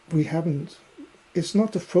it's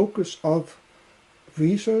not the focus of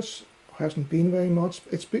research, hasn't been very much.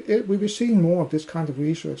 We've seen more of this kind of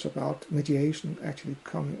research about mediation actually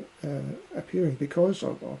appearing because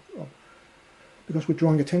we're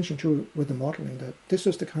drawing attention to with the modeling that this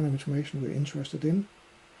is the kind of information we're interested in.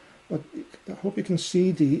 But I hope you can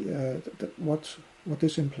see what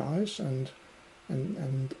this implies, and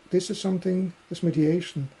this is something. This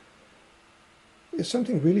mediation is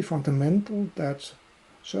something really fundamental that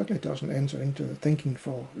certainly doesn't enter into the thinking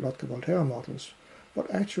for Lotka-Volterra models, but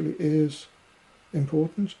actually is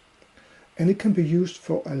important, and it can be used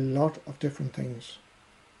for a lot of different things.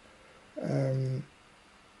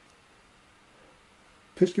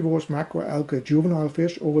 Piscivorous macroalgae juvenile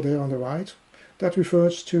fish over there on the right, that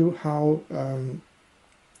refers to how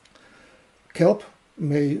kelp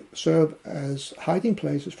may serve as hiding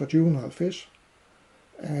places for juvenile fish,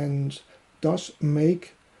 and thus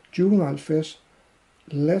make juvenile fish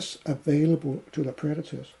less available to the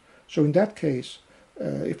predators. So in that case,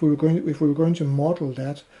 if we were going to model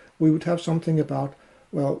that, we would have something about,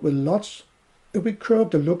 well, if we curve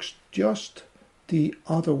the looks just the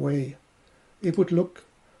other way, it would look,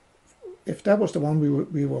 if that was the one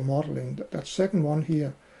we were modeling, that second one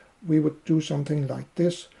here, we would do something like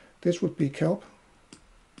this. This would be kelp,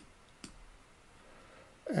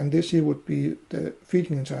 and this here would be the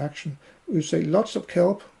feeding interaction. We would say lots of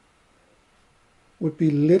kelp would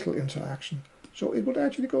be little interaction. So it would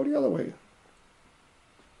actually go the other way.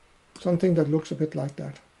 Something that looks a bit like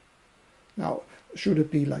that. Now, should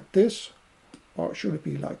it be like this, or should it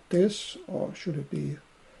be like this, or should it be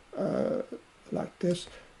like this?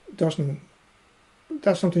 That's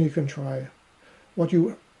something you can try. When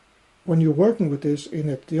you're working with this in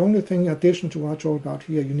it, the only thing in addition to what I talked about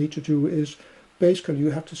here you need to do is basically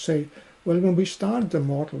you have to say, well, when we started the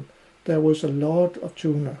model, there was a lot of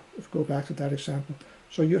tuna, if we go back to that example.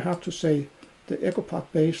 So you have to say the Ecopath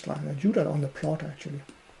baseline, and do that on the plot actually.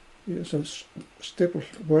 It's a stippled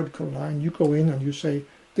vertical line. You go in and you say,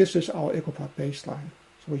 this is our Ecopath baseline.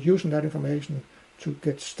 So we're using that information to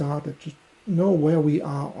get started, to know where we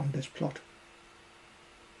are on this plot.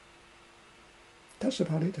 That's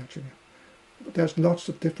about it actually. But there's lots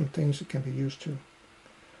of different things it can be used to.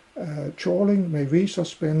 Trawling may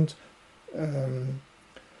resuspend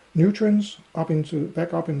nutrients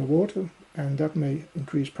back up in the water, and that may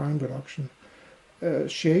increase prime production.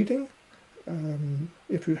 Shading,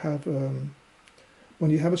 if you have when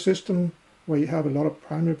you have a system where you have a lot of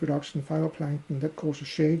primary production phytoplankton, that causes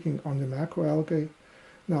shading on the macroalgae.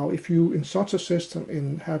 Now, if you in such a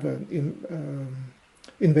system have an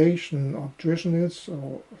invasion of drysonids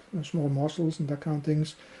or small mussels and that kind of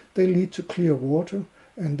things, they lead to clear water,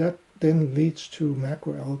 and that then leads to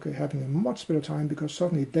macroalgae having a much better time because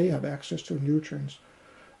suddenly they have access to nutrients,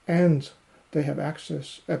 and they have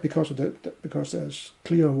access because there's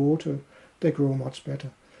clear water. They grow much better.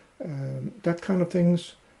 That kind of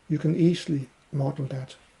things you can easily model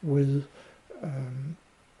that with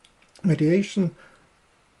mediation.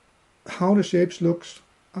 How the shapes looks,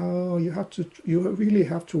 you really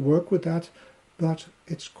have to work with that, but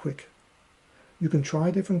it's quick. You can try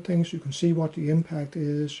different things, you can see what the impact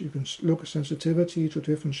is, you can look at sensitivity to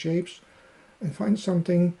different shapes and find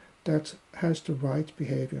something that has the right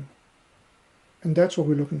behavior. And that's what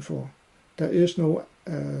we're looking for. There is no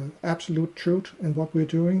absolute truth in what we're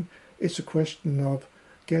doing. It's a question of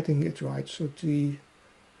getting it right. So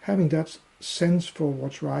having that sense for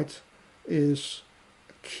what's right is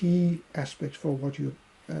key aspects for what you're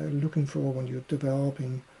looking for when you're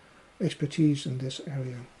developing expertise in this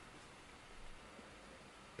area.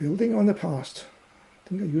 Building on the past. I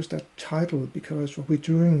think I use that title because what we're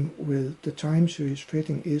doing with the time series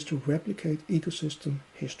fitting is to replicate ecosystem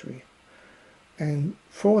history. And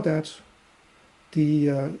for that,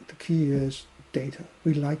 the key is data.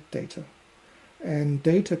 We like data. And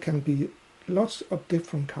data can be lots of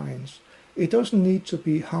different kinds. It doesn't need to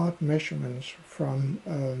be hard measurements from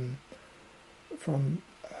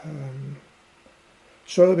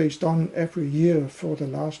surveys done every year for the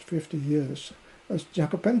last 50 years. As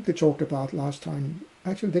Jacob Bentley talked about last time,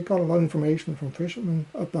 actually they got a lot of information from fishermen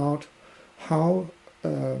about how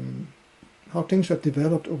things have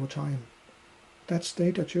developed over time. That's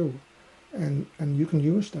data too, and you can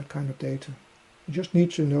use that kind of data. You just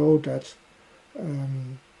need to know that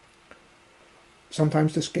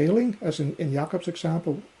sometimes the scaling, as in Jacob's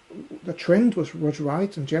example, the trend was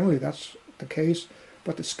right, and generally that's the case,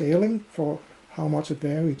 but the scaling for how much it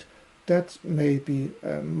varied, that may be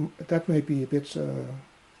a bit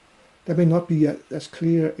that may not be as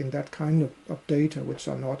clear in that kind of data, which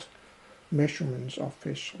are not measurements of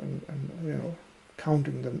fish and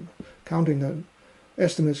counting the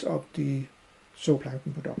estimates of the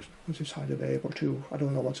zooplankton production, which is highly variable too. I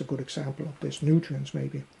don't know what's a good example of this. Nutrients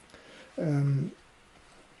maybe.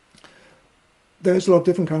 There's a lot of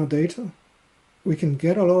different kind of data. We can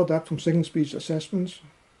get a lot of that from second species assessments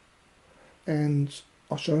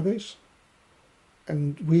or surveys,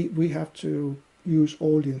 and we have to use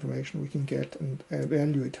all the information we can get and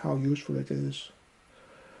evaluate how useful it is.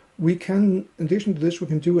 We can, in addition to this, we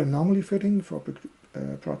can do anomaly fitting for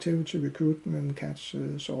productivity, recruitment,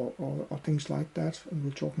 catches, or things like that, and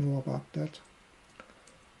we'll talk more about that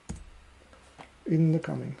in the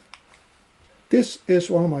coming. This is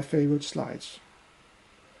one of my favorite slides.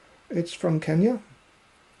 It's from Kenya.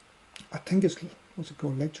 I think it's, what's it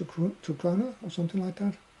called, Lake Turkana or something like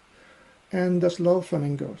that. And there's a lot of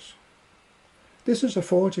flamingos. This is a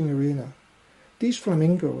foraging arena. These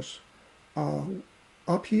flamingos are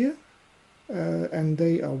up here and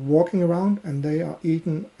they are walking around and they are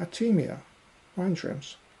eating artemia, brine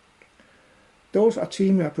shrimps. Those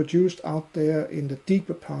artemia are produced out there in the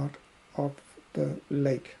deeper part of the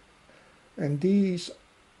lake. And these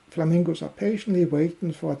flamingos are patiently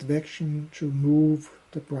waiting for advection to move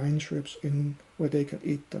the brine shrimps in where they can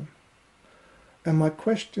eat them. And my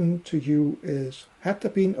question to you is, had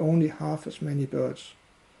there been only half as many birds,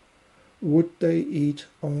 would they eat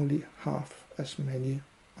only half as many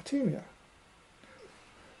artemia?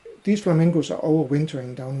 These flamingos are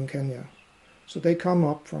overwintering down in Kenya. So they come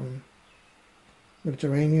up from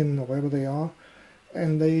Mediterranean or wherever they are,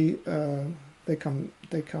 and they come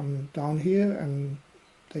down here and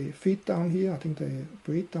they feed down here. I think they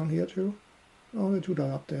breed down here too. Oh, they do that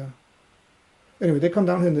up there. Anyway, they come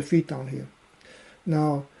down here and they feed down here.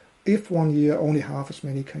 Now, if one year only half as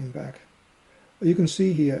many came back, you can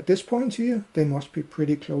see here, at this point here, they must be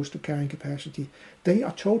pretty close to carrying capacity. They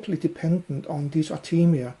are totally dependent on these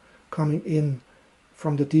artemia coming in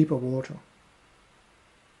from the deeper water.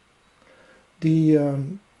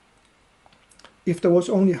 If there was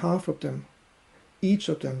only half of them, each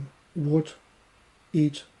of them would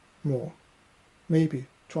eat more, maybe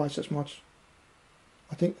twice as much.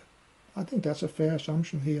 I think that's a fair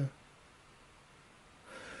assumption here.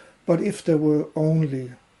 But if there were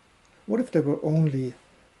only, what if there were only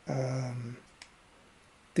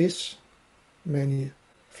this many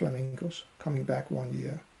flamingos coming back one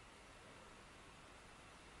year?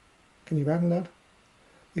 Can you imagine that?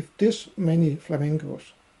 If this many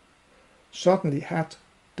flamingos suddenly had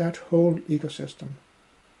that whole ecosystem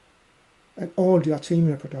and all the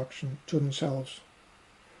artemia production to themselves,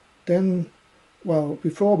 then, well,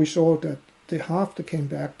 before we saw that the half that came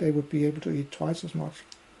back, they would be able to eat twice as much.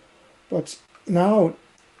 But now,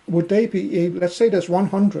 would they be able, let's say there's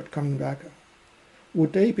 100 coming back,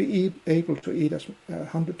 would they be able to eat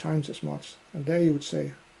 100 times as much? And there you would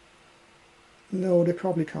say, no, they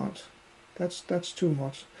probably can't. That's too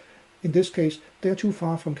much. In this case, they're too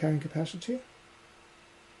far from carrying capacity.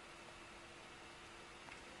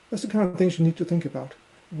 That's the kind of things you need to think about,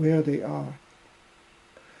 where they are.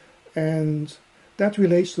 And that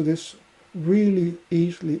relates to this really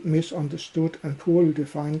easily misunderstood and poorly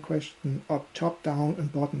defined question of top-down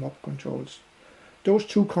and bottom-up controls. Those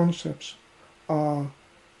two concepts are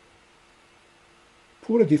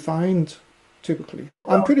poorly defined typically.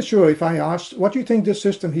 I'm pretty sure if I asked, what do you think this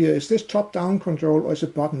system here, is this top-down control or is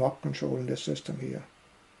it bottom-up control in this system here?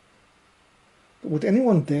 Would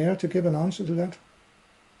anyone dare to give an answer to that?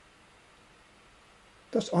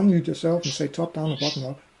 Just unmute yourself and say top-down or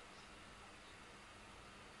bottom-up.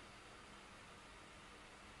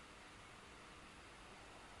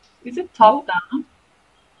 Is it top Well, down?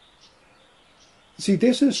 see,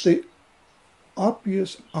 this is the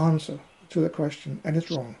obvious answer to the question, and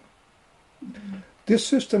it's wrong. This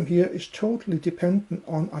system here is totally dependent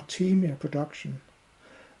on artemia production.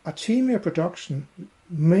 Artemia production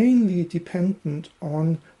mainly dependent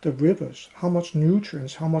on the rivers, how much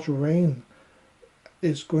nutrients, how much rain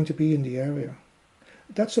is going to be in the area.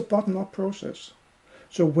 That's a bottom-up process.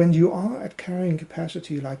 So when you are at carrying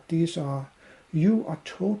capacity like these are, you are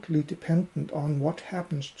totally dependent on what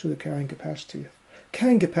happens to the carrying capacity.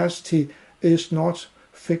 Carrying capacity is not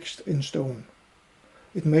fixed in stone.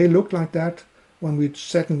 It may look like that when we're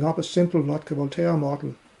setting up a simple Lotka-Volterra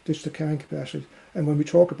model, this is the carrying capacity, and when we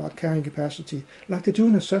talk about carrying capacity, like they do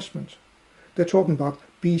in assessment, they're talking about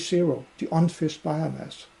B0, the unfissed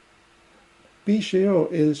biomass.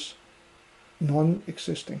 B0 is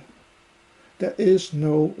non-existing. There is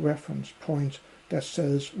no reference point that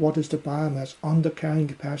says what is the biomass under carrying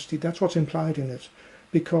capacity. That's what's implied in it,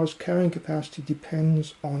 because carrying capacity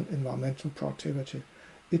depends on environmental productivity.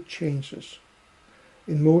 It changes.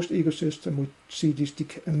 In most ecosystems, we see these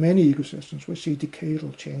many ecosystems, we see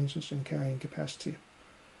decadal changes in carrying capacity.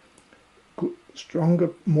 Stronger,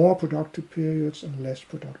 more productive periods and less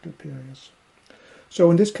productive periods. So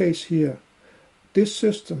in this case here, this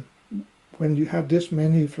system, when you have this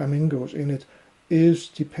many flamingos in it, is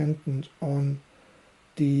dependent on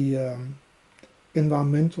the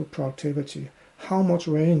environmental productivity. How much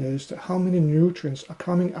rain is there? How many nutrients are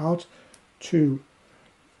coming out to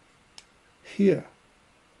here,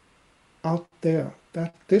 out there?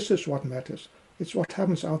 This is what matters. It's what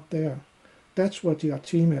happens out there. That's what the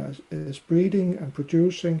artemia is breeding and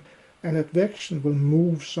producing, and advection will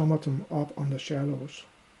move some of them up on the shallows.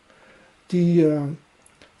 The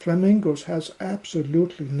flamingos has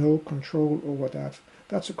absolutely no control over that.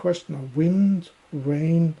 That's a question of wind,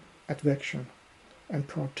 rain, advection, and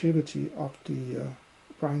productivity of the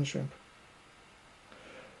brine shrimp.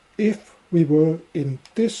 If we were in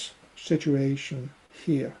this situation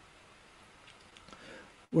here,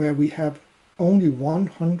 where we have only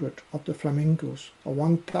 100 of the flamingos, or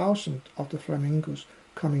 1,000 of the flamingos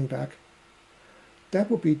coming back, that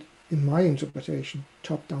would be, in my interpretation,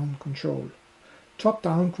 top-down control.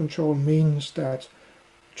 Top-down control means that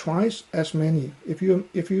twice as many,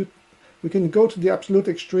 we can go to the absolute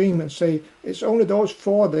extreme and say it's only those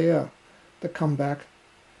 4 there that come back.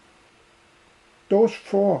 Those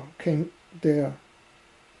 4 came there.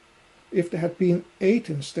 If there had been 8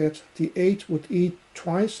 instead, the 8 would eat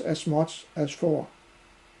twice as much as 4.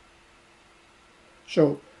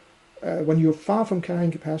 So when you're far from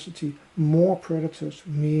carrying capacity, more predators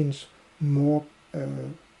means more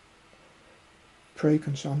prey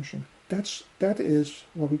consumption. That is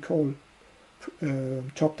what we call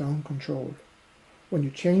top-down control. When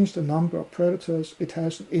you change the number of predators, it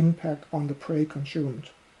has an impact on the prey consumed.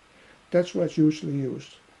 That's where it's usually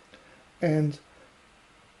used. And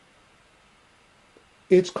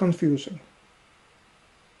it's confusing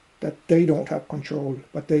that they don't have control,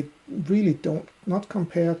 but they really don't, not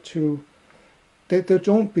compared to, they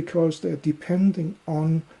don't because they're depending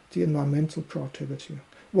on the environmental productivity.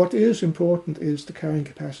 What is important is the carrying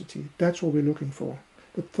capacity. That's what we're looking for.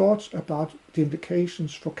 The thoughts about the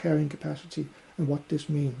implications for carrying capacity and what this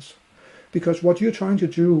means. Because what you're trying to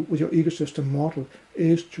do with your ecosystem model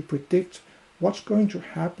is to predict what's going to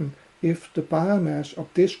happen if the biomass of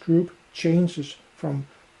this group changes from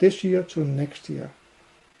this year to next year.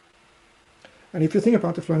 And if you think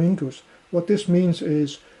about the flamingos, what this means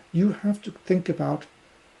is you have to think about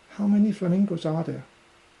how many flamingos are there?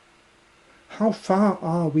 How far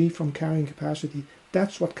are we from carrying capacity?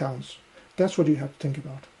 That's what counts. That's what you have to think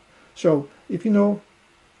about. So if you know,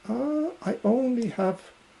 I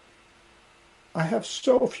have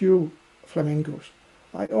so few flamingos.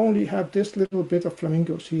 I only have this little bit of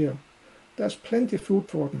flamingos here. There's plenty of food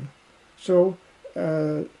for them. So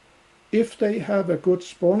if they have a good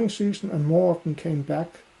spawning season and more of them came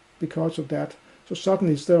back because of that, so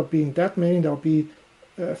suddenly instead of being that many, there'll be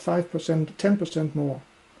 5%, 10% more.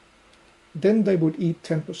 Then they would eat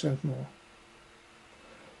 10% more.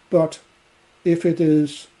 But if it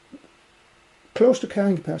is close to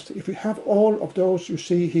carrying capacity, if you have all of those you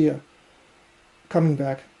see here coming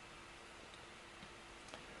back,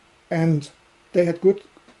 and they had good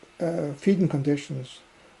feeding conditions,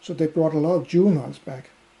 so they brought a lot of juveniles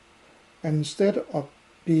back, and instead of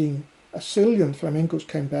being a zillion flamingos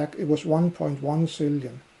came back, it was 1.1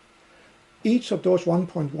 zillion. Each of those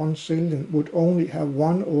 1.1 zillion would only have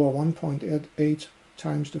 1 or 1.8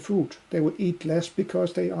 times the food. They would eat less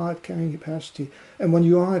because they are at carrying capacity. And when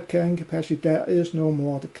you are at carrying capacity, there is no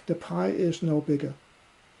more. The pie is no bigger.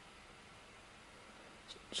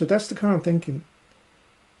 So that's the kind of thinking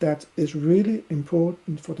that is really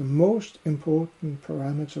important for the most important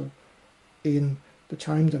parameter in the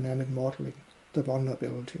time dynamic modeling, the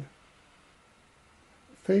vulnerability.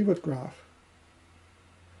 Favorite graph.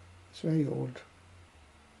 It's very old.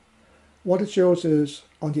 What it shows is,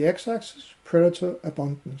 on the x-axis, predator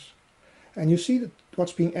abundance. And you see that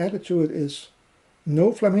what's being added to it is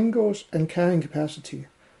no flamingos and carrying capacity.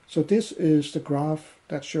 So this is the graph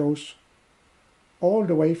that shows all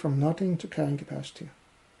the way from nothing to carrying capacity.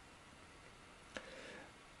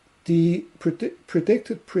 The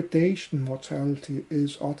predicted predation mortality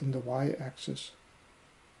is on the y-axis.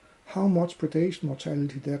 How much predation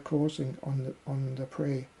mortality they're causing on the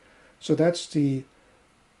prey. So that's the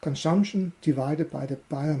consumption divided by the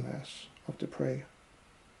biomass of the prey.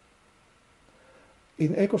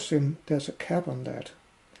 In Ecosim, there's a cap on that.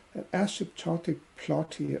 An asymptotic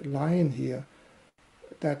plot here, line here,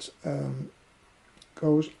 that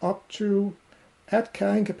goes up to, at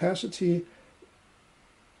carrying capacity,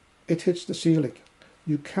 it hits the ceiling.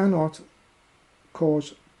 You cannot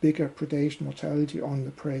cause bigger predation mortality on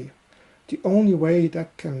the prey. The only way that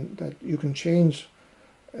you can change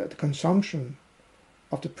the consumption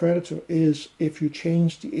of the predator is if you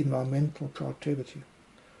change the environmental productivity.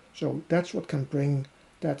 So that's what can bring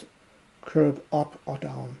that curve up or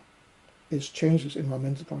down, is changes in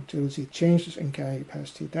environmental productivity, changes in carrying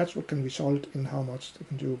capacity. That's what can result in how much they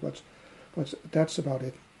can do, but that's about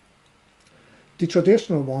it. The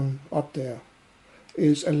traditional one up there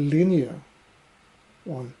is a linear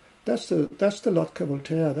one. That's the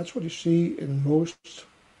Lotka-Voltaire. That's what you see in most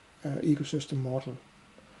ecosystem model.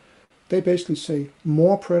 They basically say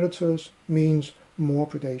more predators means more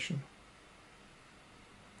predation.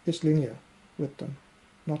 It's linear with them,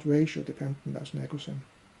 not ratio dependent as an Ecosim.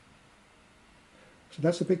 So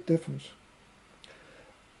that's a big difference.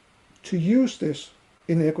 To use this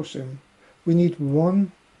in Ecosim, we need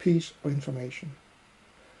one piece of information.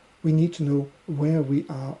 We need to know where we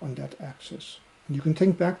are on that axis. And you can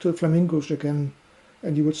think back to the flamingos again,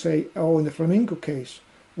 and you would say, oh, in the flamingo case,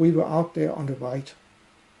 we were out there on the right.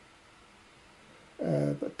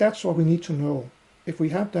 But that's what we need to know. If we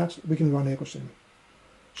have that, we can run Ecosim.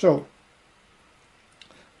 So,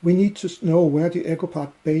 we need to know where the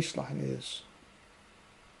Ecopath baseline is.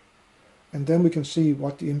 And then we can see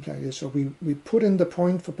what the impact is. So we put in the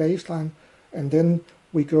point for baseline, and then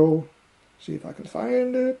we go, see if I can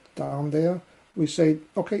find it, down there. We say,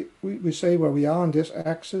 okay, we say where we are on this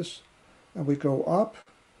axis, and we go up,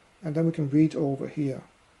 and then we can read over here.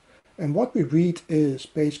 And what we read is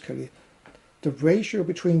basically the ratio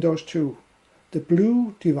between those two, the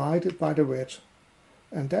blue divided by the red,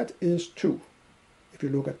 and that is 2, if you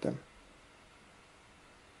look at them.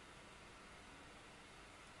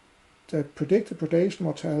 The predicted predation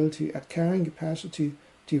mortality at carrying capacity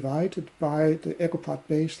divided by the Ecopath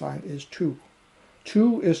baseline is 2.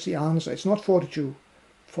 2 is the answer. It's not 42.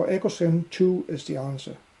 For Ecosim, 2 is the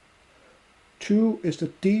answer. 2 is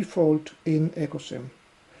the default in Ecosim.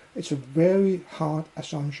 It's a very hard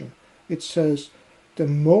assumption. It says the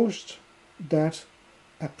most that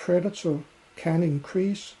a predator can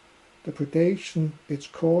increase the predation it's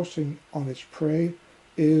causing on its prey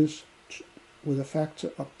is with a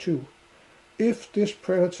factor of 2. If this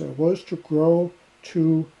predator was to grow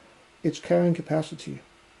to its carrying capacity,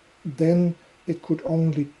 then it could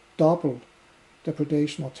only double the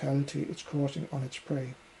predation mortality it's causing on its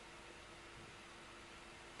prey.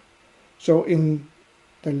 So in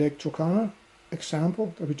the Lake Turkana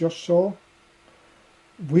example that we just saw,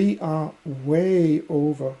 we are way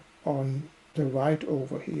over on the right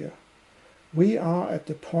over here. We are at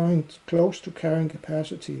the point close to carrying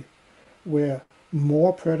capacity where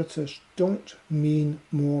more predators don't mean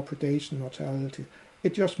more predation mortality.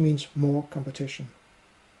 It just means more competition.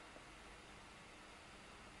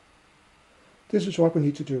 This is what we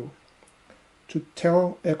need to do to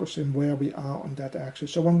tell Ecosim where we are on that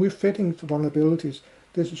axis. So when we're fitting the vulnerabilities,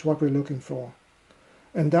 this is what we're looking for.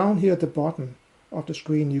 And down here at the bottom of the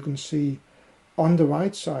screen, you can see on the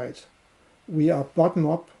right side, we are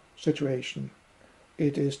bottom-up situation.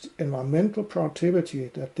 It is environmental productivity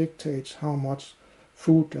that dictates how much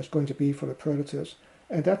food there's going to be for the predators.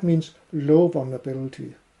 And that means low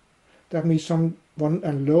vulnerability. That means and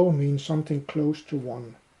low means something close to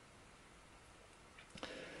 1.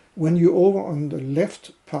 When you're over on the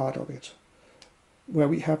left part of it, where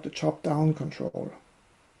we have the top-down control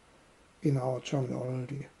in our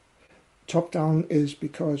terminology, top-down is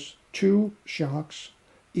because 2 sharks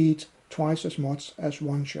eat twice as much as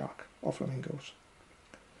 1 shark of flamingos.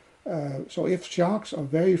 So if sharks are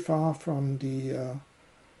very far from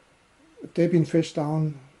they've been fished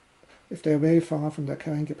down if they're very far from their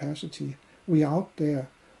carrying capacity, we're out there.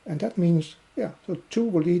 And that means, yeah, so 2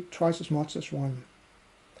 will eat twice as much as 1.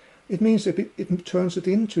 It means it turns it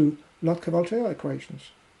into Lotka-Volterra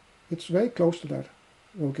equations. It's very close to that.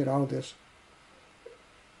 We'll get out of this.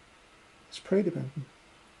 It's prey dependent.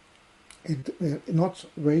 Not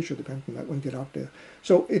ratio dependent when we get out there.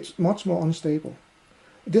 So it's much more unstable.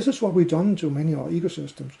 This is what we've done to many of our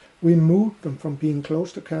ecosystems. We moved them from being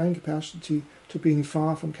close to carrying capacity to being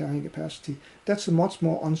far from carrying capacity. That's a much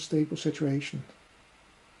more unstable situation.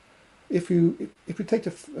 If you take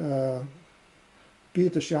the be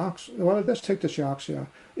it the sharks, well, let's take the sharks here.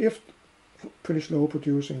 If pretty slow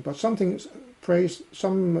producing, but something prays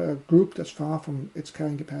some group that's far from its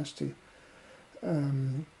carrying capacity.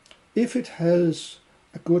 If it has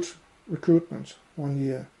a good recruitment one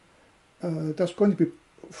year, there's going to be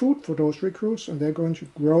food for those recruits, and they're going to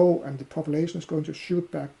grow, and the population is going to shoot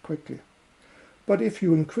back quickly. But if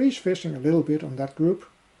you increase fishing a little bit on that group,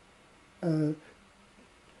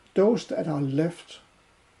 those that are left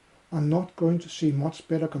are not going to see much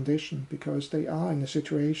better condition because they are in a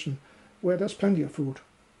situation where there's plenty of food.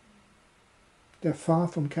 They're far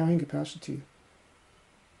from carrying capacity.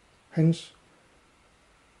 Hence,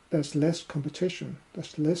 there's less competition,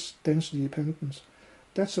 there's less density dependence.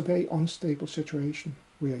 That's a very unstable situation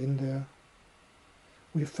we are in there.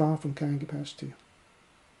 We're far from carrying capacity.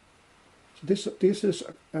 So this is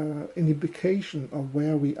an indication of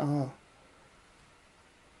where we are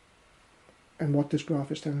and what this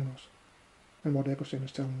graph is telling us and what Ecosim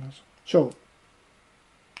is telling us. So,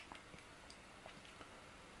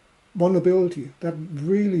 vulnerability, that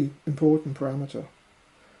really important parameter.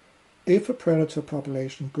 If a predator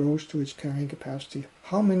population grows to its carrying capacity,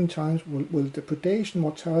 how many times will the predation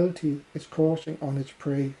mortality it's causing on its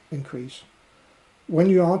prey increase? When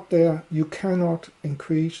you're out there, you cannot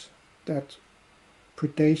increase that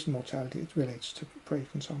predation mortality. It relates to prey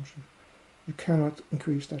consumption. You cannot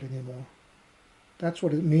increase that anymore. That's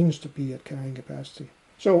what it means to be at carrying capacity.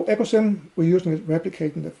 So Ecosim, we're using it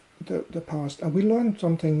replicating the past, and we learned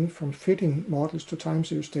something from fitting models to time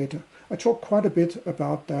series data. I talked quite a bit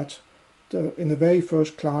about that in the very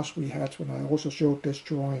first class we had when I also showed this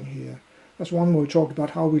drawing here. That's one where we talked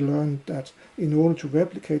about how we learned that in order to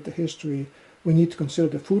replicate the history, we need to consider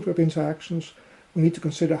the food web interactions, we need to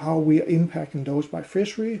consider how we are impacting those by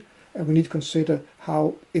fishery, and we need to consider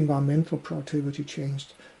how environmental productivity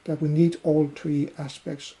changed. That we need all 3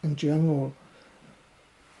 aspects in general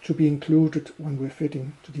to be included when we're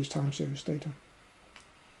fitting to these time series data.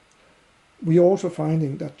 We are also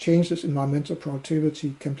finding that changes in environmental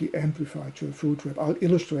productivity can be amplified to a food web. I'll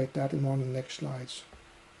illustrate that in one of the next slides.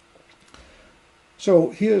 So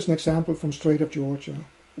here's an example from Strait of Georgia,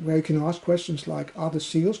 where you can ask questions like, are the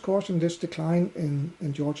seals causing this decline in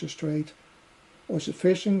Georgia Strait? Or is it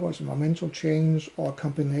fishing, or is it environmental change, or a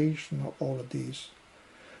combination of all of these?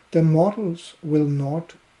 The models will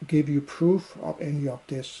not give you proof of any of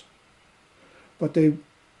this, but they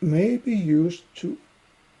may be used to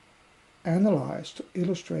analyze, to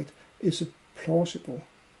illustrate, is it plausible?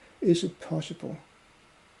 Is it possible?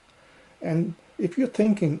 And if you're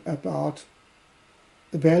thinking about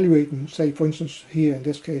evaluating, say for instance here in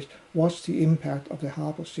this case, what's the impact of the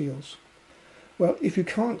harbor seals? Well, if you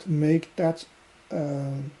can't make that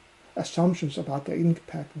assumptions about the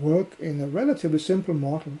impact work in a relatively simple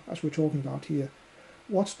model, as we're talking about here,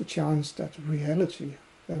 what's the chance that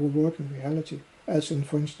will work in reality, as in,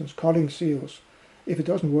 for instance, culling seals? If it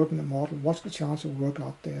doesn't work in the model, what's the chance it will work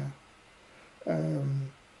out there?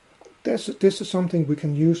 This is something we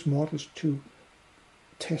can use models to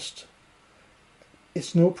test.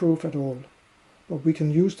 It's no proof at all, but we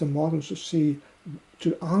can use the models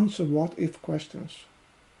to answer what-if questions.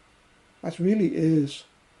 That really is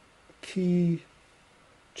key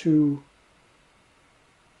to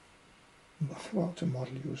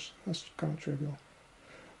model use. That's kind of trivial.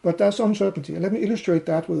 But there's uncertainty. Let me illustrate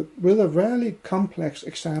that with a really complex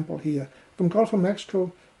example here from Gulf of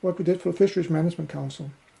Mexico, what we did for the Fisheries Management Council,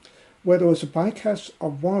 where there was a bycatch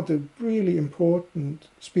of one of the really important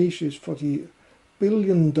species for the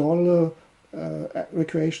 $1 billion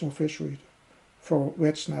recreational fishery for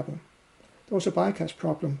red snapper. There was a bycatch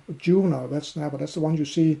problem with juvenile red snapper. That's the one you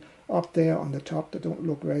see up there on the top that don't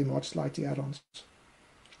look very much like the adults.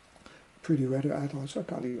 Pretty red adults. I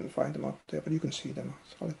can't even find them up there, but you can see them.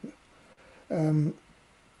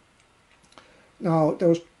 Now, there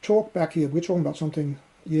was talk back here. We're talking about something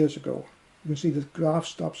years ago. You can see the graph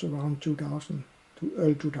stops around 2000, to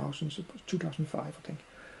early 2000s, 2005, I think.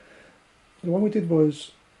 So what we did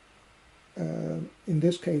was, in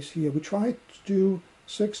this case here, we tried to do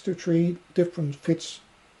 63 different fits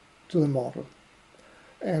to the model.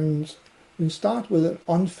 And we start with an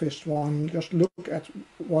unfished one, just look at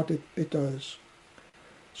what it does.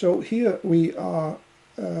 So here we are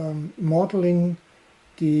modeling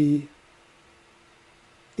the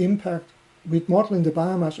impact, we're modeling the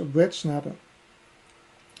biomass of red snapper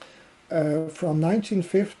from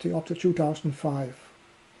 1950 up to 2005.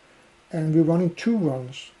 And we're running 2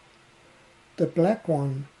 runs. The black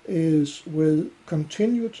one is with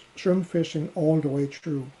continued shrimp fishing all the way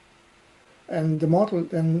through. And the model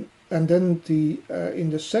then, and then the in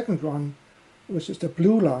the second run, which is the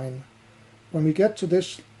blue line, when we get to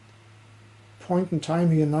this point in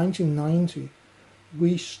time here, 1990,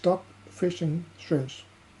 we stop fishing shrimps.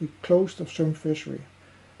 We close the shrimp fishery,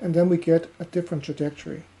 and then we get a different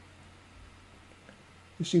trajectory.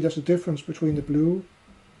 You see there's a difference between the blue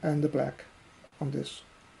and the black on this.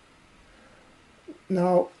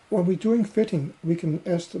 Now, when we're doing fitting, we can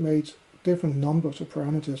estimate different numbers of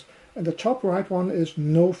parameters, and the top right one is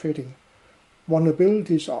no fitting.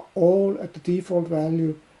 Vulnerabilities are all at the default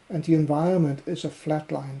value, and the environment is a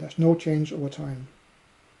flat line. There's no change over time.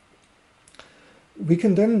 We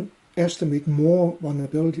can then estimate more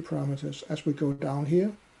vulnerability parameters as we go down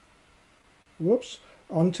here. Whoops.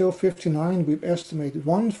 Until 59, we've estimated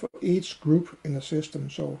 1 for each group in the system,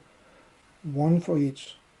 so 1 for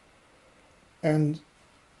each. And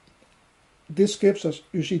this gives us,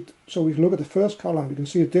 you see, so if you look at the first column, you can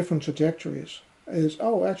see the different trajectories.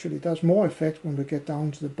 Oh, actually, there's more effect when we get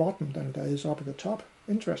down to the bottom than there is up at the top.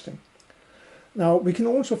 Interesting. Now, we can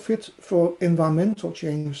also fit for environmental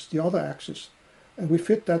change, the other axis, and we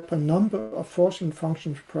fit that per number of forcing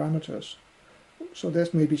function parameters. So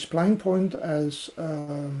there's maybe spline point as,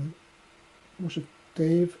 was it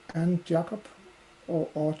Dave and Jacob?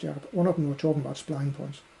 Or Jacob, one of them were talking about spline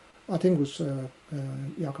points. I think it was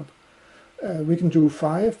Jacob. We can do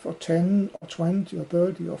 5 or 10 or 20 or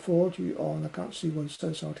 30 or 40, or I can't see what it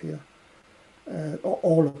says out here. Or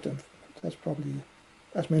all of them. That's probably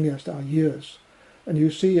as many as there are years. And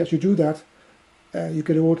you see, as you do that, when you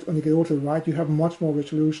get over to the right, you have much more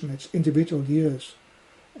resolution. It's individual years.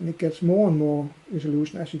 And it gets more and more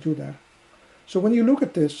resolution as you do that. So when you look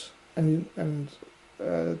at this, and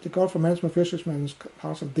the Gulf of Management Fishermen's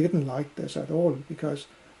Council didn't like this at all, because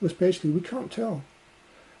it was basically, we can't tell.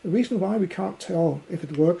 The reason why we can't tell if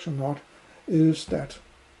it works or not is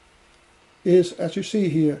as you see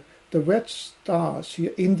here, the red stars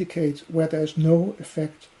here indicate where there's no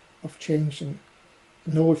effect of changing,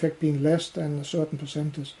 no effect being less than a certain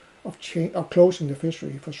percentage of closing the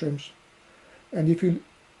fishery for shrimps. And if you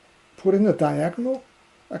put in a diagonal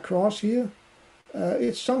across here,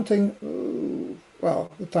 it's something, well,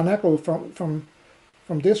 the diagonal from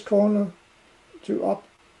this corner to up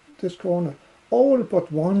this corner, all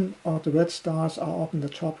but one of the red stars are up in the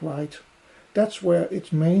top right. That's where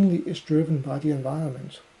it mainly is driven by the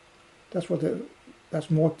environment. That's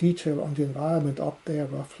more detail on the environment up there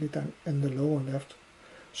roughly than in the lower left.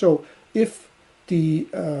 So if the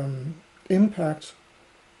impact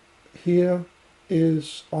here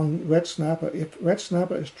is on red snapper, if red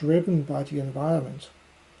snapper is driven by the environment,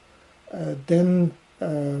 then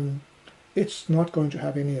it's not going to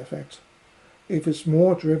have any effect. If it's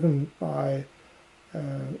more driven by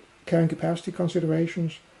carrying capacity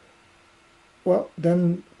considerations, well,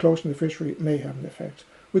 then closing the fishery may have an effect.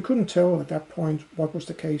 We couldn't tell at that point what was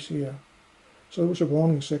the case here, so it was a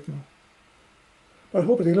warning signal. But I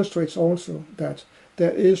hope it illustrates also that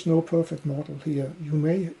there is no perfect model here.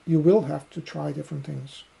 You will have to try different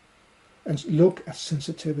things and look at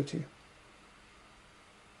sensitivity.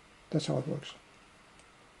 That's how it works.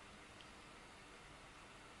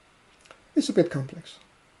 It's a bit complex,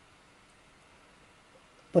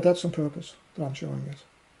 but that's on purpose that I'm showing it.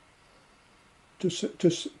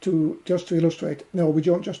 Just to illustrate, no, we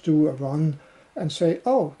don't just do a run and say,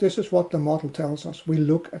 oh, this is what the model tells us. We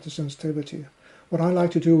look at the sensitivity. What I like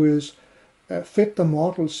to do is fit the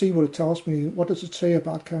model, see what it tells me, what does it say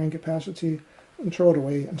about carrying capacity, and throw it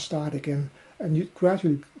away and start again. And you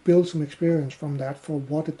gradually build some experience from that for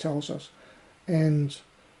what it tells us. And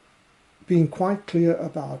being quite clear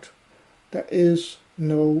about there is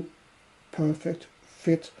no perfect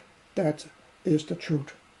fit. That is the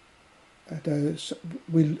truth.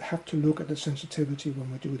 We have to look at the sensitivity when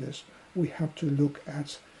we do this. We have to look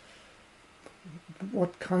at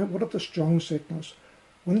what are the strong signals.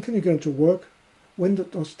 When can you get it to work? When do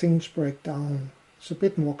those things break down? It's a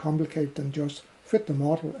bit more complicated than just fit the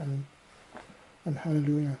model and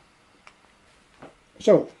hallelujah.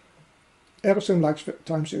 So, Ecosim likes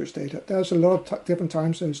time series data. There's a lot of different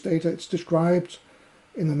time series data. It's described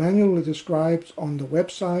in the manual, it's described on the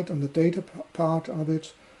website, on the data part of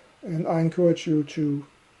it, and I encourage you to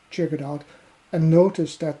check it out. And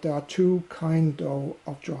notice that there are two kinds of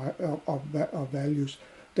values.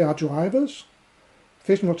 There are drivers,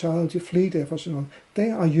 fish mortality, fleet efforts, and on.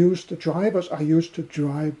 The drivers are used to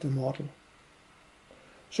drive the model.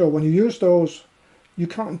 So when you use those, you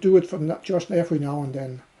can't do it from just every now and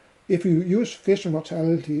then. If you use fish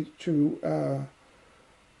mortality to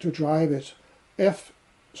drive it,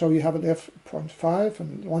 so you have an f.5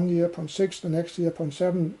 and 1 year 0.6, the next year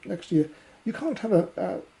 0.7, next year, you can't have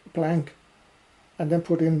a blank and then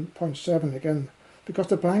put in 0.7 again, because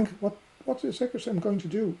the blank, what is Ecosim going to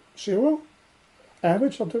do? 0?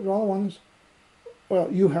 Average of the raw ones? Well,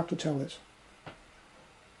 you have to tell it.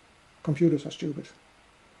 Computers are stupid.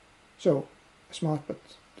 So, smart, but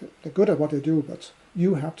they're good at what they do, but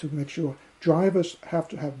you have to make sure. Drivers have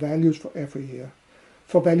to have values for every year.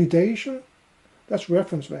 For validation, that's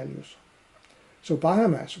reference values. So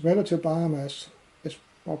biomass, relative biomass is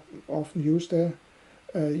often used there.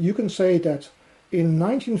 You can say that in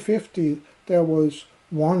 1950 there was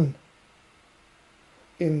 1.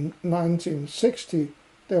 In 1960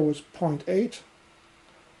 there was 0.8,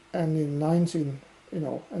 and in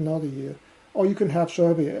another year. Or you can have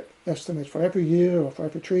survey estimates for every year or for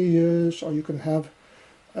every 3 years, or you can have,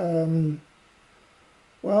 well,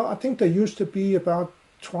 I think there used to be about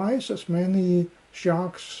twice as many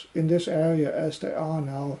sharks in this area as there are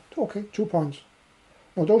now. Okay, 2 points.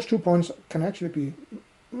 Now those 2 points can actually be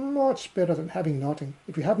much better than having nothing.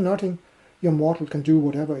 If you have nothing, your model can do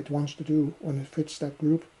whatever it wants to do when it fits that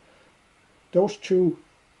group. Those two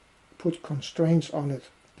put constraints on it.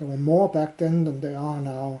 There were more back then than there are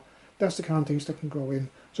now. That's the kind of things that can go in.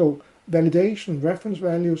 So validation, reference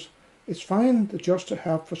values, it's fine just to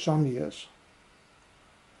have for some years.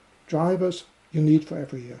 Drivers, you need for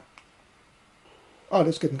every year. Oh,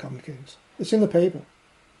 that's getting complicated. It's in the paper,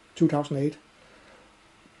 2008.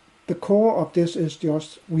 The core of this is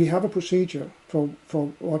just, we have a procedure for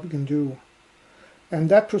what we can do. And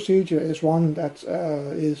that procedure is one that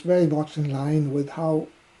is very much in line with how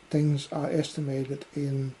things are estimated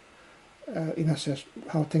in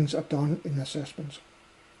how things are done in assessments.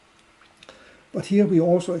 But here we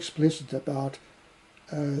also explicit about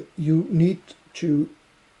you need to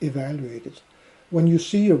evaluate it. When you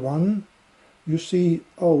see a run, you see,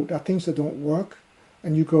 oh, there are things that don't work,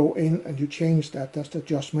 and you go in and you change that. That's the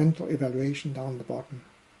judgmental evaluation down the bottom.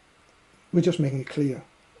 We're just making it clear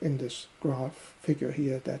in this graph figure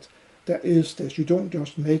here that there is this. You don't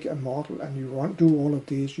just make a model and you do all of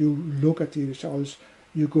these. You look at the results,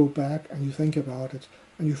 you go back and you think about it,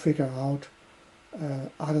 and you figure out,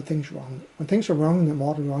 are the things wrong? When things are wrong and the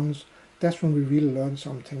model runs, that's when we really learn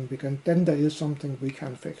something, because then there is something we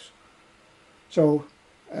can fix. So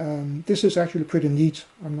this is actually pretty neat.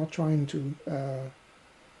 I'm not trying to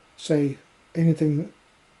say anything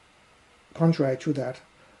contrary to that.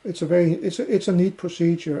 It's a neat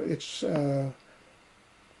procedure. It's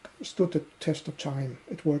stood the test of time.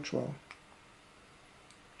 It works well.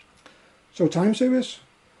 So time series,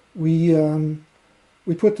 we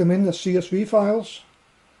put them in as CSV files.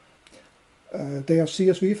 They are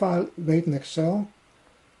CSV file made in Excel.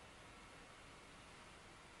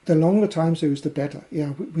 The longer time series, the better.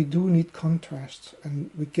 Yeah, we do need contrast, and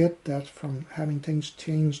we get that from having things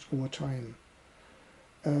changed over time.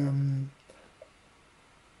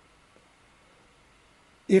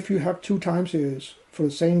 If you have two time series for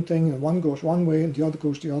the same thing, and one goes one way and the other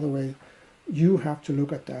goes the other way, you have to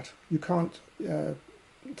look at that. You can't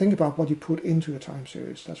think about what you put into your time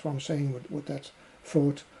series. That's what I'm saying with that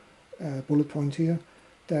fourth bullet point here.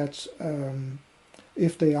 That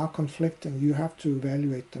if they are conflicting, you have to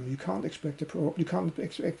evaluate them. You can't expect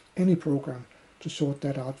any program to sort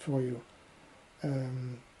that out for you,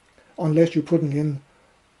 unless you're putting in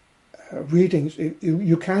readings.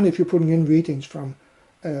 You can if you're putting in readings from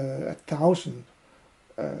 1,000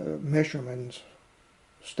 measurement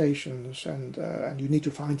stations, and you need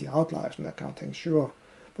to find the outliers and that kind of thing. Sure,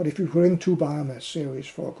 but if you put in two biomass series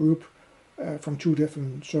for a group from two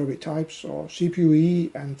different survey types, or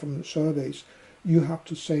CPUE and from surveys, you have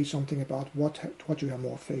to say something about what you have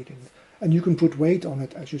more faith in. And you can put weight on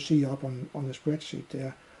it, as you see up on the spreadsheet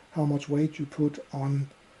there, how much weight you put on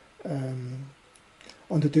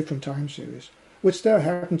the different time series, which there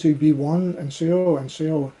happen to be 1 and 0 and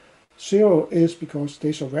 0. 0 is because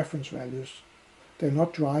these are reference values. They're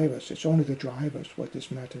not drivers. It's only the drivers where this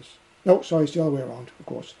matters. No, sorry, it's the other way around, of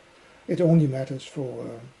course. It only matters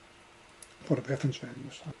for the reference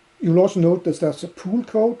values. You'll also note that there's a pool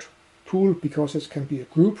code. Pool because it can be a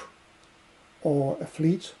group or a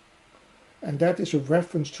fleet, and that is a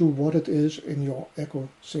reference to what it is in your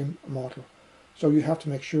Ecosim model. So you have to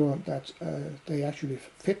make sure that they actually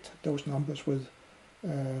fit those numbers with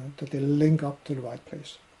that they link up to the right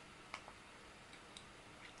place.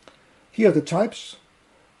 Here are the types.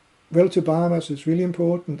 Relative biomass is really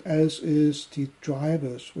important, as is the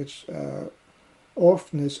drivers, which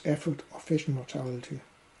often is effort or fish mortality.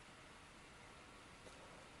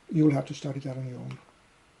 You'll have to study that on your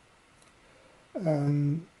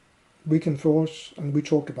own. We can force, and we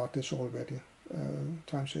talked about this already,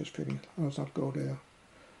 time series fitting. Let's not go there.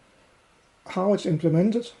 How it's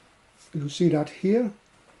implemented, you see that here,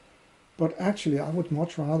 but actually I would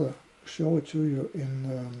much rather show it to you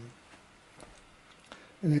in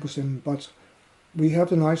Ecosim. But we have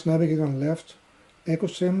the nice navigator on the left.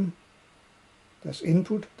 Ecosim, there's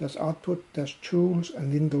input, there's output, there's tools,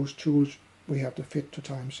 and in those tools we have the fit to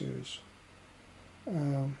time series.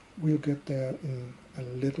 We'll get there in a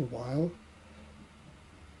little while.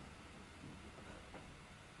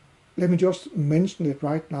 Let me just mention it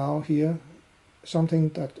right now here, something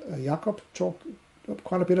that Jakob talked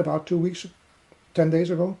quite a bit about 10 days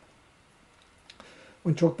ago,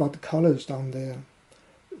 when he talked about the colors down there.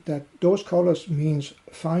 That those colors means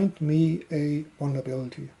find me a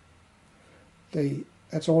vulnerability.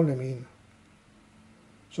 That's all they mean.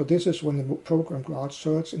 So this is when the program goes out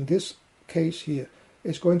search. In this case here,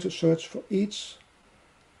 it's going to search for each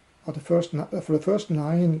of for the first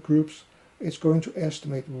 9 groups. It's going to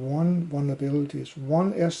estimate 1 vulnerability. It's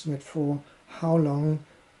 1 estimate for how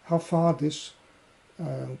far this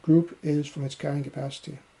group is from its carrying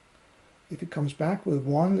capacity. If it comes back with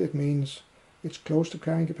 1, it means it's close to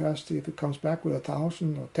carrying capacity. If it comes back with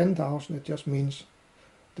 1,000 or 10,000, it just means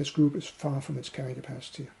this group is far from its carrying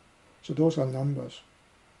capacity. So those are numbers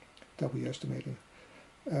that we're estimating.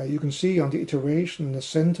 You can see on the iteration in the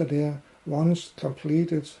center there, 1's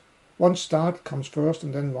completed, 1 start comes first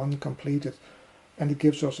and then 1 completed, and it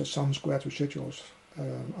gives us a sum squared residuals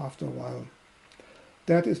after a while.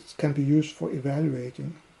 That can be used for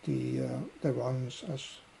evaluating the runs,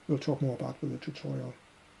 as we'll talk more about with the tutorial.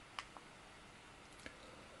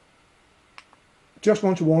 Just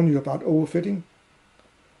want to warn you about overfitting.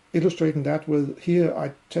 Illustrating that with, here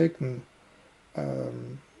I've taken,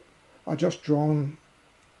 I just drawn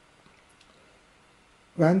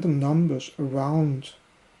random numbers around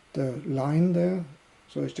the line there.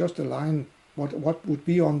 So it's just a line, what would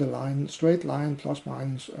be on the line, straight line plus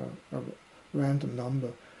minus a random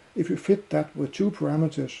number. If you fit that with 2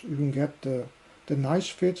 parameters, you can get the nice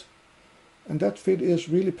fit, and that fit is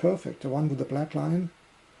really perfect, the one with the black line.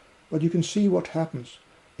 But you can see what happens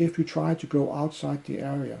if you try to go outside the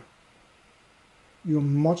area. You're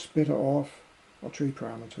much better off, or 3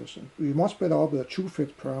 parameters, you're much better off with a 2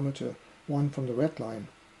 fit parameter, 1 from the red line.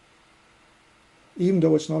 Even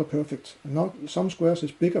though it's not a perfect, some squares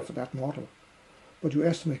is bigger for that model, but you're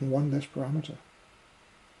estimating 1 less parameter.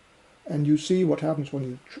 And you see what happens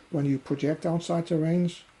when you project outside the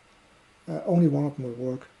range. Only 1 of them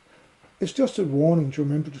will work. It's just a warning to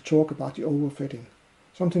remember to talk about the overfitting.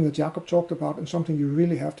 Something that Jakob talked about, and something you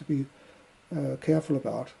really have to be careful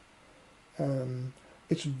about.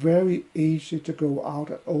 It's very easy to go out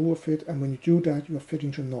and overfit, and when you do that, you are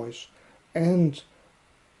fitting to noise. And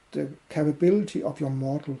the capability of your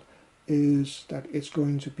model is that it's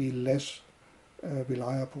going to be less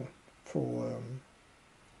reliable for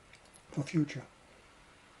future.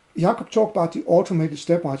 Jakob talked about the automated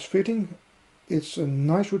stepwise fitting. It's a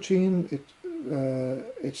nice routine.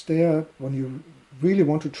 It's there when you really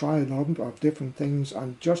want to try a number of different things.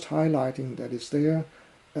 I'm just highlighting that it's there.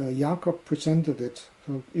 Jakob presented it,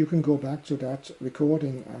 so you can go back to that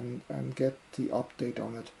recording and get the update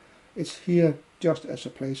on it. It's here just as a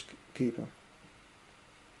placekeeper.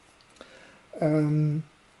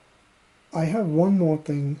 I have one more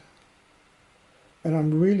thing, and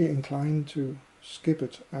I'm really inclined to skip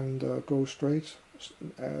it and go straight,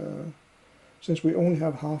 since we only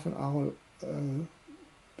have half an hour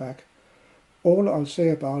back. All I'll say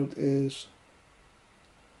about it is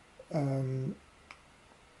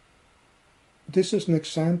this is an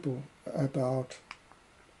example about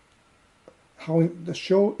how the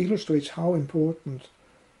show illustrates how important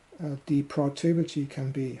the productivity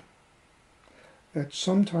can be. At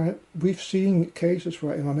some time, we've seen cases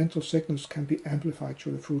where environmental signals can be amplified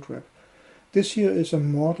through the food web. This here is a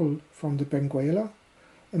model from the Benguela,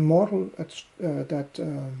 a model has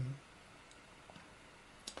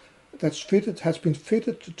been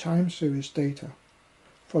fitted to time series data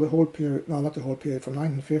for the whole period, no, not the whole period, from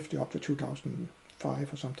 1950 up to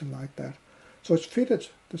 2005 or something like that. So it's fitted,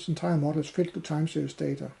 this entire model is fitted to time series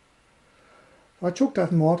data. I took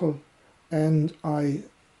that model and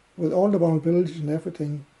with all the vulnerabilities and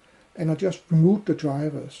everything, and I just removed the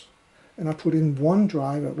drivers, and I put in one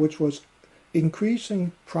driver which was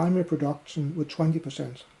increasing primary production with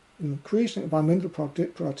 20%, increasing environmental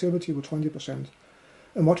productivity with 20%.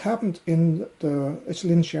 And what happened in it's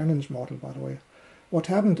Lynn Shannon's model, by the way. What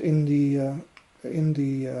happened in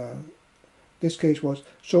this case was,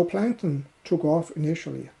 zooplankton took off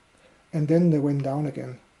initially, and then they went down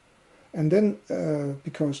again. And then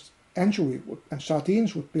because anchovy and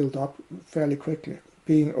sardines would build up fairly quickly,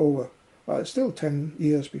 being over, it's still 10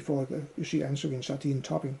 years before you see anchovy and sardine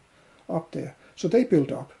topping up there. So they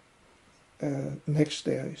build up next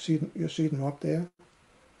there. You see them up there.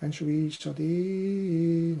 Anchovy,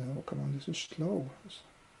 sardine. Oh, come on, this is slow. I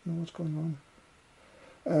don't know what's going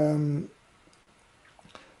on.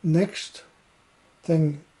 Next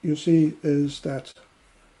thing you see is that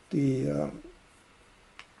the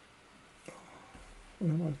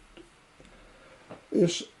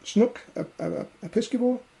is snook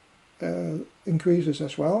episcopal increases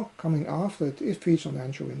as well, coming after it. It feeds on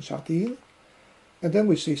anchovy and sardine. And then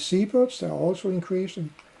we see seabirds, they are also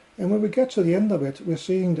increasing. And when we get to the end of it, we're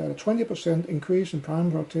seeing that a 20% increase in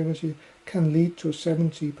primary productivity can lead to a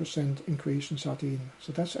 70% increase in sardine.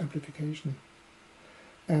 So that's amplification.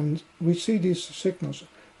 And we see these signals.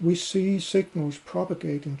 We see signals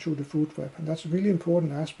propagating through the food web. And that's a really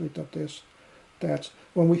important aspect of this, that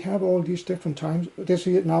when we have all these different times, this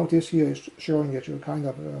here is showing that you're kind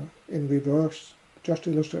of in reverse, just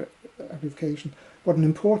to illustrate amplification. But an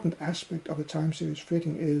important aspect of the time series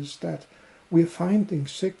fitting is that we're finding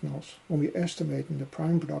signals when we're estimating the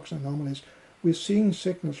prime production anomalies. We're seeing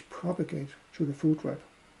signals propagate through the food web.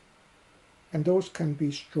 And those can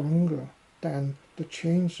be stronger than the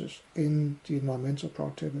changes in the environmental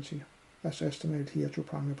productivity as estimated here through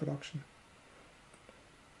primary production.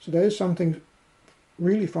 So there is something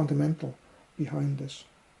really fundamental behind this.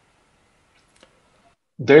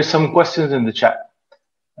 There's some questions in the chat,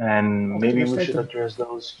 and Okay, maybe let's we take should them. address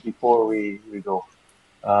those before we go.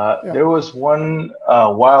 Yeah. There was one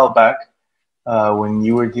while back when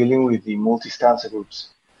you were dealing with the multi-stanza groups,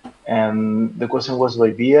 and the question was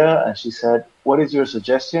by Bia, and she said, what is your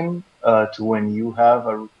suggestion to when you have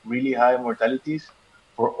a really high mortalities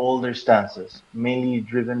for older stanzas, mainly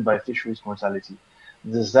driven by fisheries mortality?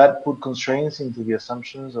 Does that put constraints into the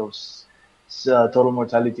assumptions of total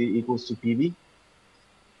mortality equals to PV?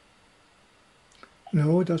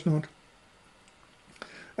 No, it does not.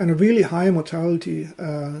 And a really high mortality,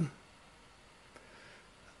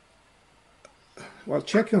 well,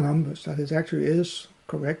 check your numbers, that it actually is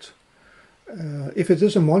correct. If it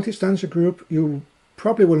is a multi-stanza group, you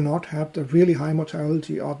probably will not have the really high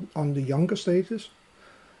mortality on the younger stages,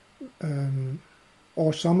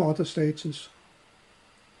 or some other stages.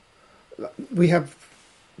 We have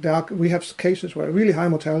cases where really high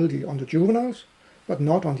mortality on the juveniles, but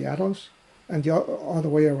not on the adults, and the other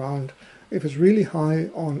way around. If it's really high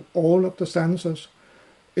on all of the stanzas,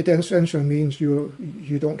 it essentially means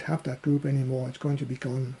you don't have that group anymore. It's going to be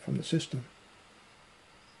gone from the system.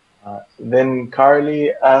 Then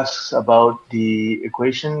Carly asks about the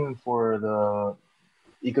equation for the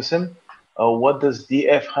Ecosim. What does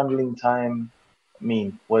DF handling time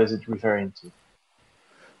mean? What is it referring to?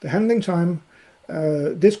 The handling time,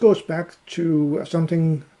 this goes back to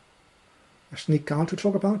something I sneak out to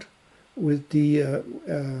talk about with the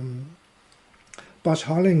Buzz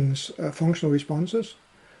Holling's functional responses,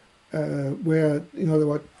 where there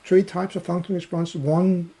were three types of functional response.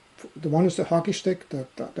 The one is the hockey stick, the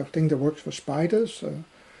thing that works for spiders.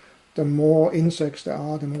 The more insects there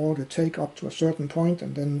are, the more they take up to a certain point,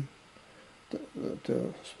 and then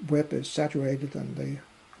the web is saturated and they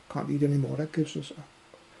can't eat anymore. That gives us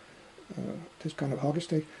this kind of hockey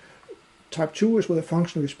stick. Type 2 is with a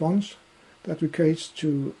functional response that relates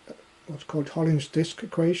to what's called Holling's disk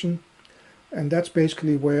equation, and that's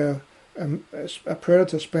basically where a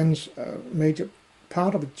predator spends a major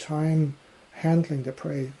part of its time handling the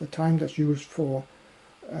prey, the time that's used for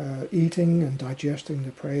eating and digesting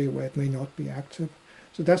the prey where it may not be active.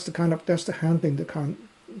 So that's the handling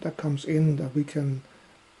that comes in that we can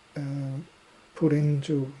put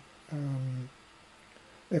into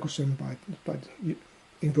Ecosim by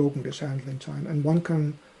invoking this handling time. And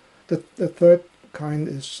the third kind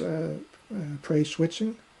is prey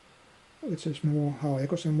switching, which is more how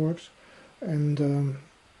Ecosim works, and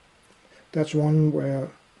that's one where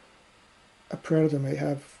a predator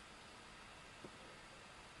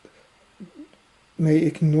may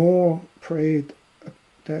ignore prey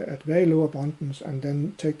at very low abundance and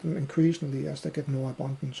then take them increasingly as they get more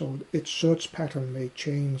abundant. So its search pattern may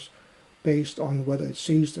change based on whether it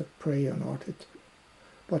sees the prey or not.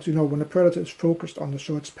 But when a predator is focused on the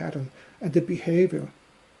search pattern and the behavior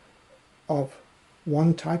of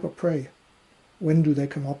one type of prey, when do they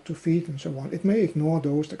come up to feed and so on. It may ignore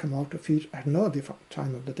those that come out to feed at another different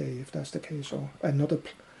time of the day, if that's the case, or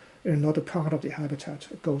another part of the habitat.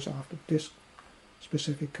 It goes after this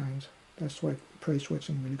specific kind. That's why prey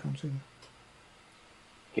switching really comes in.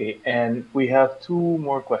 Okay, and we have two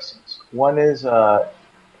more questions. One is,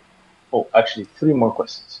 actually, three more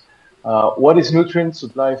questions. What is nutrient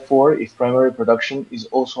supply for if primary production is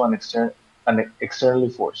also an externally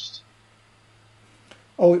forced?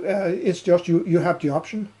 Oh, it's just you have the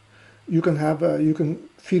option. You can have you can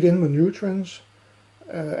feed in with nutrients,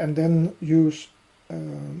 and then use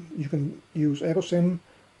you can use Ecosim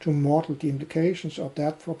to model the implications of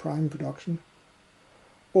that for primary production,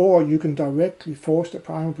 or you can directly force the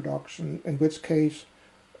primary production, in which case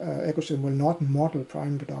Ecosim will not model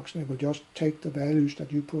primary production. It will just take the values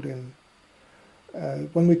that you put in.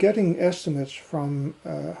 When we're getting estimates from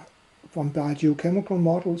biogeochemical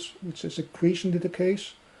models, which is increasingly the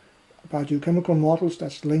case, biogeochemical models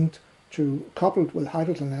that's linked to, coupled with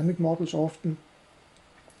hydrodynamic models often,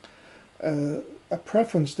 a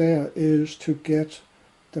preference there is to get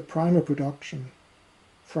the primary production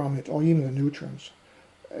from it, or even the nutrients,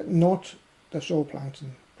 not the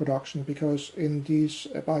zooplankton production, because in these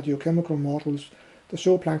biogeochemical models, the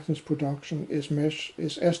zooplankton's production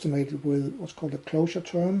is estimated with what's called a closure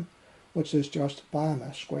term, which is just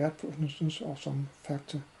biomass squared, for instance, or some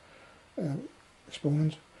factor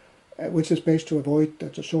exponent, which is based to avoid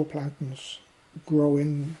that the zooplanktons grow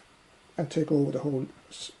in and take over the whole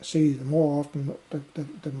sea. The more often,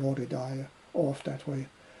 the more they die off that way.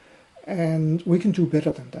 And we can do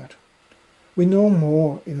better than that. We know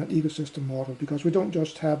more in an ecosystem model because we don't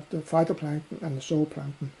just have the phytoplankton and the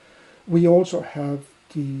zooplankton. We also have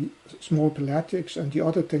the small pelagics and the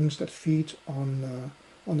other things that feed on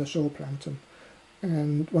the zooplankton.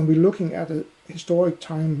 And when we're looking at a historic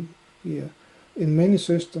time here, in many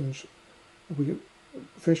systems,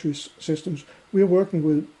 fisheries systems, we're working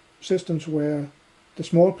with systems where the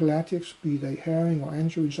small pelagics, be they herring or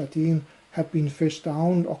anchovy, sardine, have been fished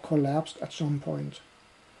down or collapsed at some point.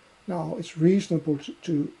 Now, it's reasonable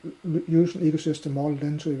to use an ecosystem model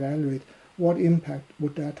then to evaluate what impact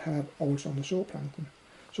would that have also on the zooplankton.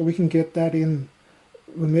 So we can get that in.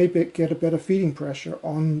 We may get a better feeding pressure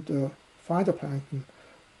on the phytoplankton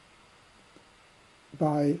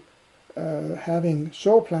by having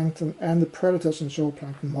zooplankton and the predators in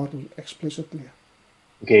zooplankton modeled explicitly.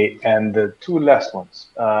 Okay, and the two last ones.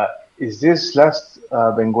 Is this last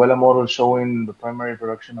Benguela model showing the primary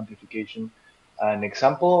production amplification an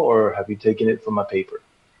example, or have you taken it from a paper?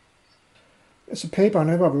 It's a paper I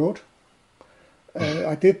never wrote.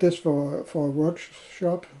 I did this for a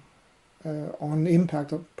workshop on the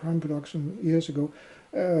impact of primary production years ago.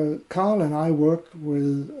 Coll and I worked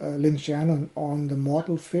with Lynn Shannon on the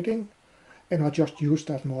model fitting, and I just used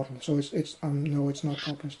that model. So no, it's not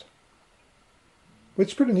published. Which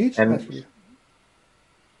is pretty neat, actually.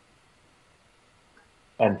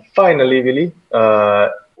 And finally, Billy,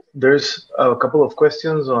 there's a couple of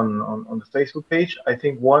questions on the Facebook page. I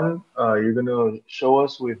think one you're going to show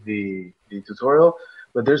us with the tutorial,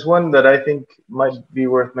 but there's one that I think might be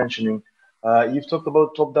worth mentioning. You've talked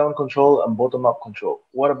about top-down control and bottom-up control.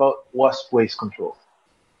 What about wasp waste control?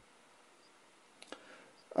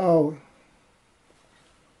 Oh,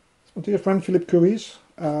 dear friend Philip Curie's.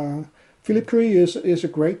 Philip Curie is a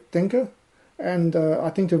great thinker, and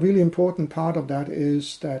I think the really important part of that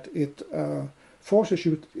is that it forces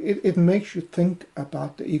you, it makes you think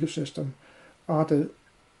about the ecosystem. Are the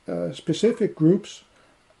specific groups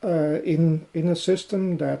in a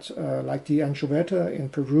system that, like the anchoveta in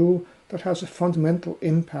Peru, that has a fundamental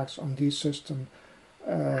impact on these systems,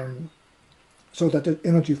 so that the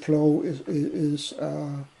energy flow is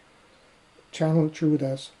channeled through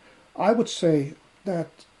this. I would say that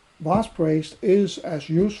wasp waste is as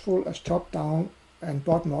useful as top-down and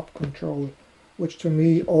bottom-up control, which to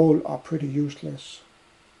me all are pretty useless.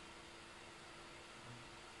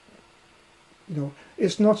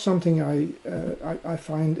 It's not something I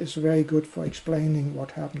find is very good for explaining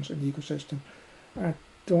what happens in the ecosystem. I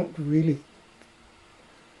don't really,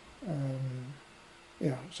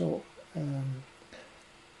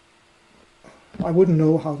 I wouldn't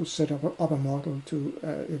know how to set up a model to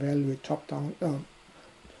evaluate top-down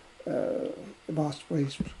wasp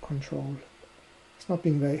waste control. It's not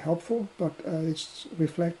being very helpful, but it's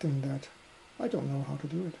reflecting that I don't know how to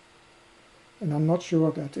do it. And I'm not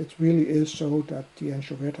sure that it really is so that the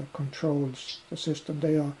anchoveta controls the system.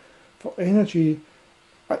 They are, for energy,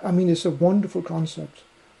 I mean, it's a wonderful concept.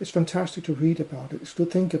 It's fantastic to read about it, it's to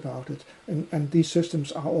think about it, and these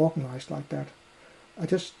systems are organized like that. I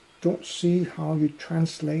just don't see how you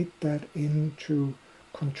translate that into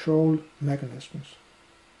control mechanisms.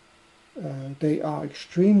 They are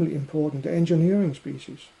extremely important. The engineering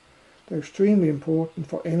species, they're extremely important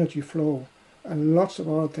for energy flow and lots of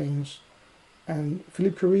other things. And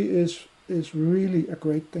Philippe Curie is really a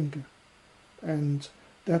great thinker. And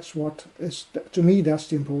that's what is, to me, that's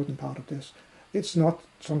the important part of this. It's not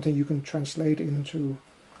something you can translate into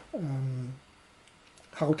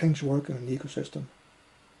how things work in an ecosystem.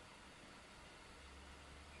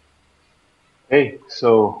 Hey,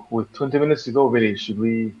 so with 20 minutes to go, Billy, should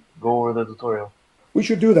we go over the tutorial? We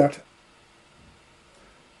should do that.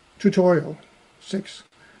 Tutorial 6.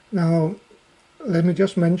 Now, let me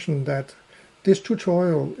just mention that this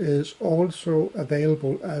tutorial is also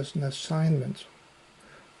available as an assignment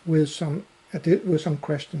with some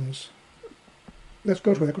questions. Let's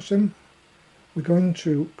go to Ecosim. We're going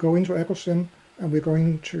to go into Ecosim and we're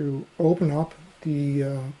going to open up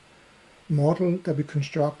the model that we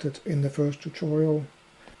constructed in the first tutorial.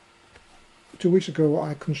 2 weeks ago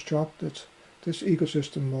I constructed this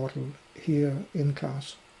ecosystem model here in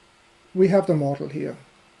class. We have the model here.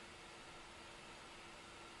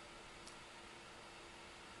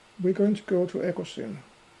 We're going to go to Ecosim.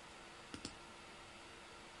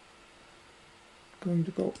 Going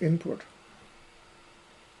to go input.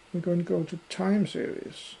 We're going to go to time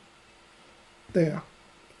series. There.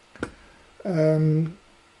 We're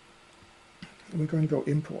going to go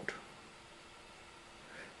import.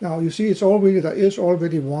 Now you see there is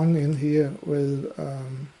already one in here with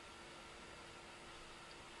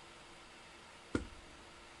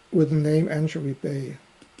the name Anchovy Bay.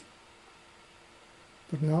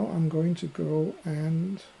 But now I'm going to go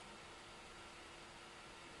and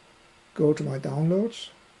go to my downloads,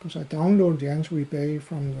 because I downloaded the Anchovy Bay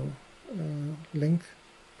from the link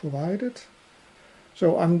provided.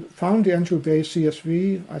 So I found the Anchovy Bay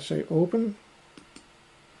CSV, I say open,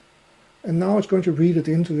 and now it's going to read it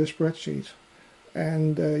into the spreadsheet.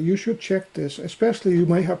 And you should check this, especially you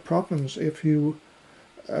may have problems if you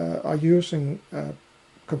are using a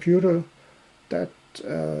computer that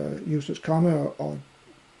uses comma or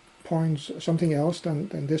points something else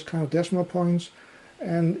than this kind of decimal points.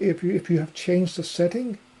 And if you have changed the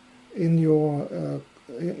setting in your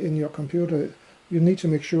computer, you need to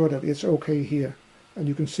make sure that it's okay here. And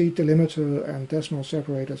you can see delimiter and decimal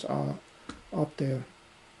separators are up there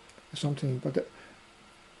or something, but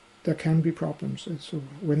there can be problems. It's a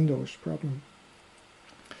Windows problem.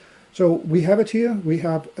 So we have it here. We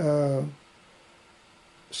have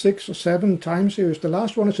 6 or 7 time series. The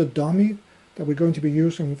last one is a dummy that we're going to be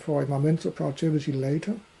using for environmental productivity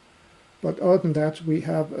later. But other than that, we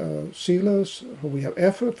have sealers, we have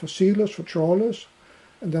effort for sealers, for trawlers,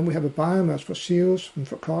 and then we have a biomass for seals and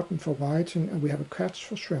for cod and for whiting, and we have a catch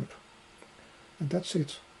for shrimp. And that's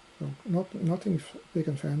it. So nothing big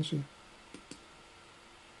and fancy.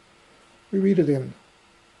 We read it in.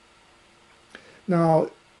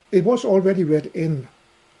 Now, it was already read in.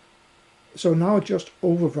 So now it just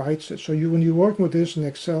overwrites it. So when you're working with this in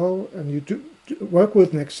Excel, and you do work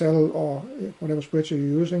with an Excel or whatever spreadsheet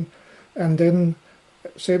you're using, and then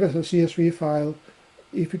save it as a CSV file,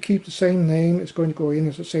 if you keep the same name, it's going to go in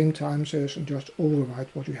at the same time series and just overwrite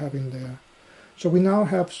what you have in there. So we now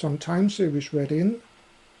have some time series read in,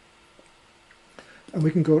 and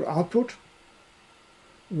we can go to output,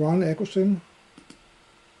 run Ecosim,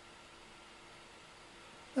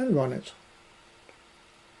 and run it.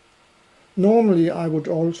 Normally I would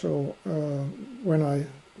also, when I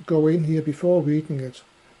go in here before reading it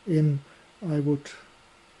in, I would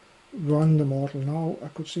run the model. Now I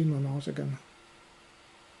could see my mouse again.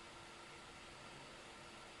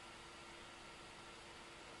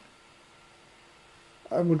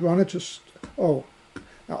 I would run it to,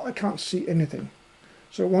 now I can't see anything.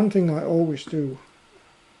 So one thing I always do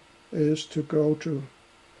is to go to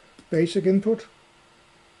basic input.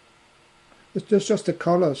 It's just the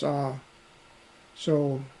colors are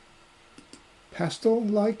so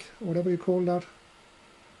pastel-like, whatever you call that.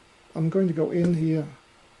 I'm going to go in here.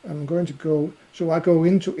 I'm going to go, so I go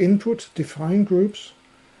into input, define groups,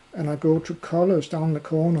 and I go to colors down the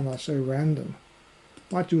corner and I say random.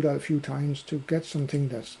 Might do that a few times to get something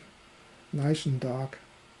that's nice and dark.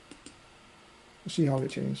 Let's see how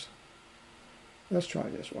it changes. Let's try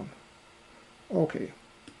this one. Okay.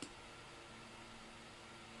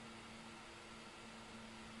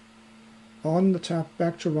 On the tab,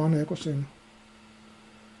 back to run Ecosim.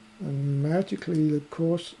 And magically, of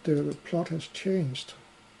course, the plot has changed.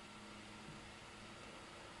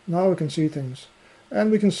 Now we can see things.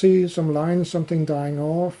 And we can see some lines, something dying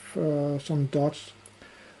off, some dots.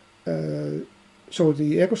 So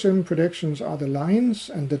the Ecosim predictions are the lines,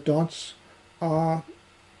 and the dots are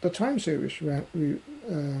the time series we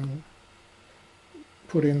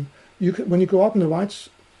put in. When you go up in the right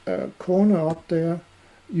corner up there,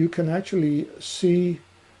 you can actually see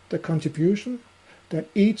the contribution that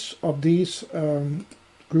each of these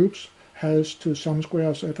groups has to some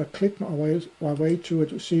square. So if I click my way to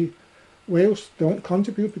it, you see whales don't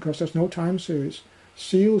contribute because there's no time series.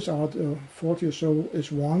 Seals out of 40 or so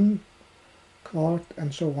is 1 card,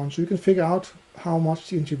 and so on. So you can figure out how much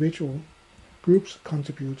the individual groups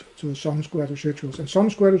contribute to the sum squared residuals. And sum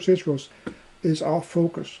squared residuals is our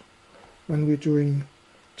focus when we're doing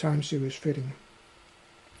time series fitting.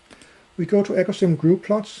 We go to Ecosim group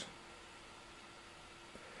plots,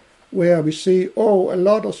 where we see, a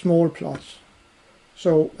lot of small plots.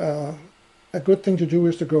 So a good thing to do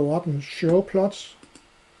is to go up and show plots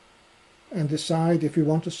and decide if you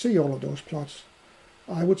want to see all of those plots.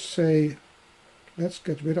 I would say let's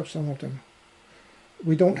get rid of some of them.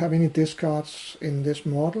 We don't have any discards in this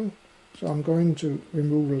model, so I'm going to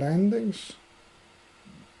remove landings,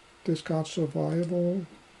 discard survival,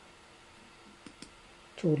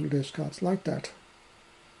 total discards, like that.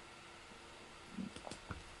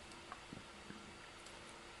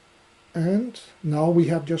 And now we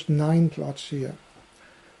have just 9 plots here.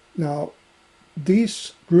 Now,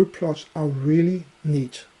 these group plots are really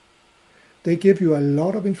neat. They give you a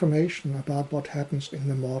lot of information about what happens in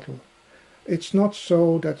the model. It's not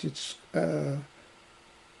so that it's, I'll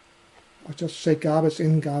just say garbage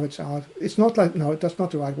in, garbage out. It's not like, no, that's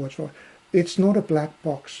not the right word for it. It's not a black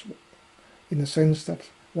box in the sense that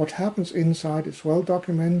what happens inside is well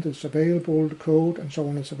documented, it's available, the code and so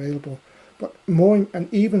on is available. But more,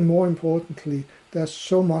 and even more importantly, there's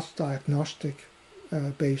so much diagnostic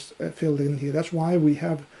based filled in here. That's why we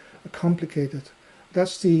have a complicated,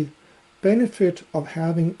 that's the benefit of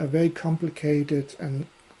having a very complicated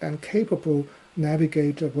and capable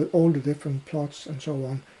navigator with all the different plots and so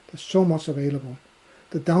on. There's so much available.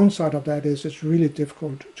 The downside of that is it's really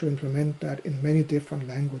difficult to implement that in many different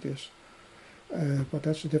languages. But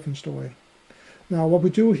that's a different story. Now what we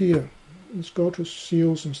do here, let's go to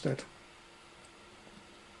seals instead.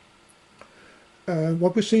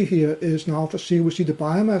 What we see here is now for seal, we see the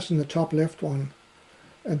biomass in the top left one.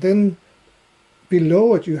 And then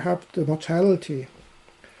below it you have the mortality.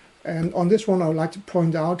 And on this one I would like to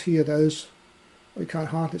point out here, there is, we can't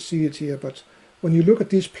hardly see it here, but when you look at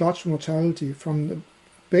these plots for mortality from the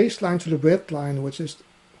baseline to the red line, which is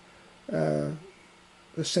the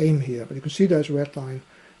same here, but you can see there's a red line,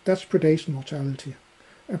 that's predation mortality.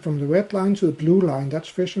 And from the red line to the blue line, that's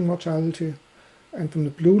fishing mortality. And from the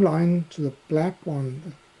blue line to the black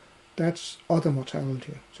one, that's other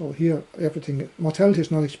mortality. So here everything, mortality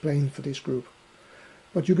is not explained for this group.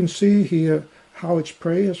 But you can see here how its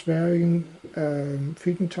prey is varying,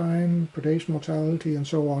 feeding time, predation mortality, and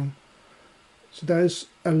so on. So there is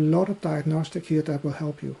a lot of diagnostic here that will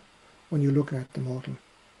help you when you look at the model.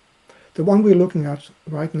 The one we're looking at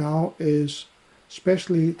right now is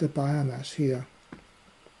especially the biomass here.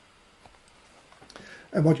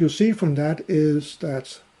 And what you'll see from that is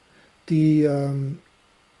that the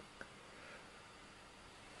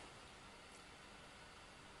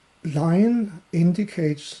line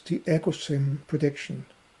indicates the Ecosim prediction.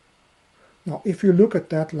 Now, if you look at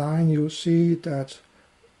that line, you'll see that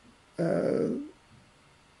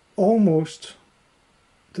almost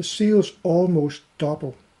the seals almost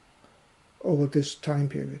double over this time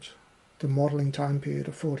period, the modeling time period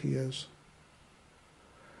of 40 years.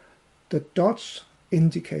 The dots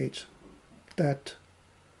indicate that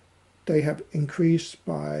they have increased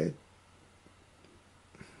by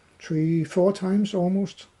 3-4 times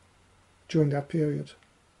almost during that period.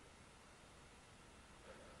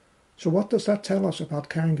 So what does that tell us about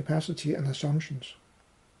carrying capacity and assumptions?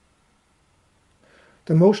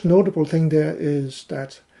 The most notable thing there is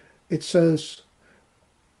that it says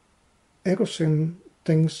Ecosim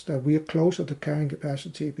thinks that we are closer to carrying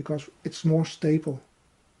capacity because it's more stable.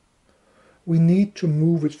 We need to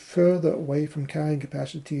move it further away from carrying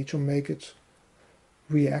capacity to make it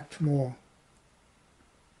react more.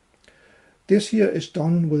 This here is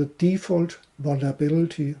done with a default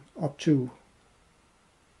vulnerability of 2.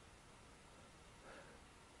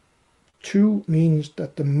 2 means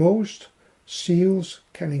that the most seals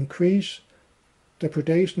can increase the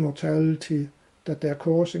predation mortality that they're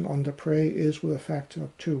causing on the prey is with a factor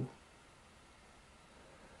of 2.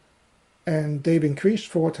 And they've increased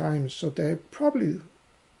 4 times, so they've probably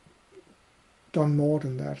done more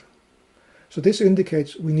than that. So this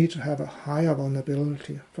indicates we need to have a higher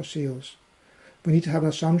vulnerability for seals. We need to have an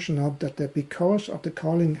assumption of that they, because of the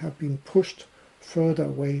culling, have been pushed further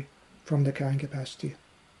away from the carrying capacity.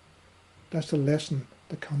 That's the lesson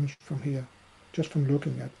that comes from here. just from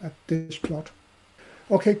looking at this plot.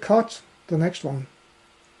 Okay, cut the next one.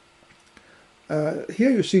 Here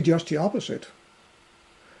you see just the opposite.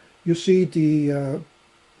 You see the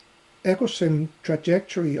Ecosim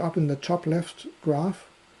trajectory up in the top left graph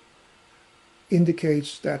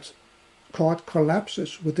indicates that cod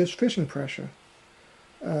collapses with this fishing pressure.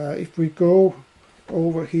 If we go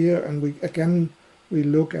over here and we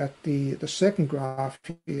look at the second graph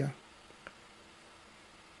here.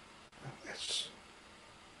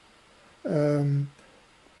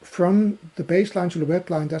 From the baseline to the red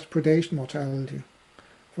line, that's predation mortality.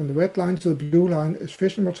 From the red line to the blue line is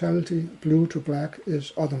fishing mortality, blue to black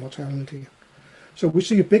is other mortality. So we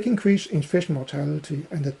see a big increase in fishing mortality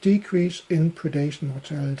and a decrease in predation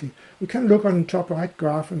mortality. We can look on the top right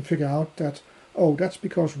graph and figure out that, oh, that's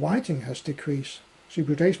because whiting has decreased. See,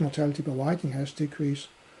 predation mortality by whiting has decreased.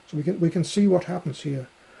 So we can see what happens here.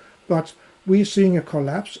 But we're seeing a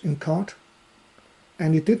collapse in cod,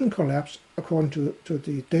 and it didn't collapse according to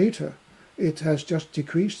the data. It has just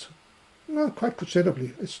decreased, well, quite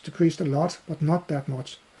considerably. It's decreased a lot, but not that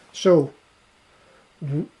much. So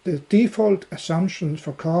the default assumption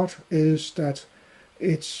for cod is that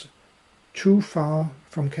it's too far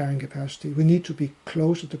from carrying capacity. We need to be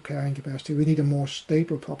closer to carrying capacity. We need a more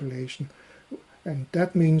stable population, and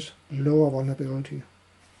that means lower vulnerability.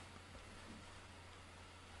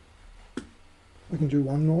 We can do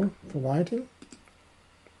one more for whiting.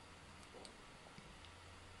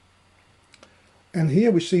 And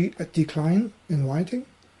here we see a decline in whiting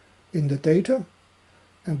in the data,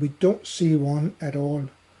 and we don't see one at all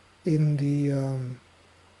in the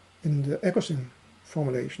Ecosim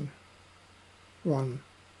formulation run.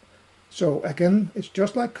 So again, it's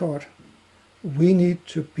just like cod. We need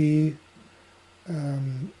to be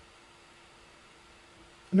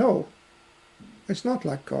no, it's not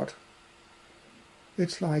like cod.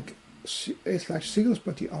 It's like seals,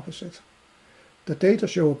 but the opposite. The data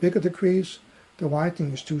show a bigger decrease. The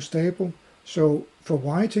whiting is too stable. So for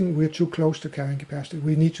whiting, we're too close to carrying capacity.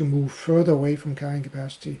 We need to move further away from carrying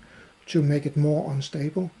capacity to make it more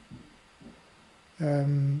unstable.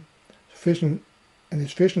 Fishing, and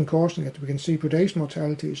it's fishing causing it. We can see predation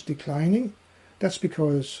mortality is declining. That's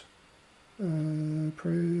because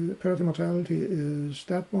predator mortality is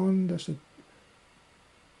that one. That's the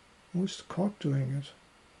what's cod doing it?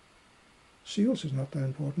 Seals is not that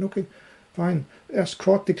important. Okay, fine. As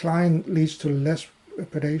cod decline leads to less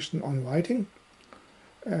predation on whiting.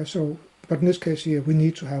 But in this case here, we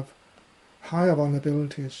need to have higher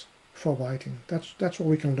vulnerabilities for whiting. That's what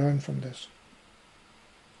we can learn from this.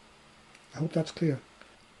 I hope that's clear.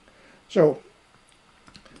 So,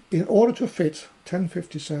 in order to fit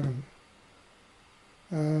 1057,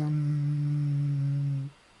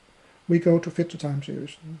 we go to fit to time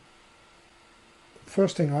series.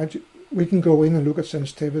 First thing we can go in and look at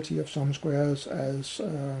sensitivity of some squares, as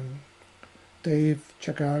Dave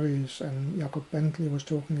Chagaris and Jacob Bentley was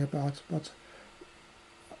talking about, but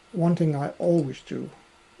one thing I always do,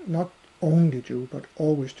 not only do, but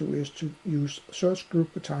always do, is to use search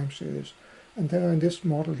group with time series. And there are in this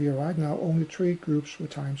model here right now only 3 groups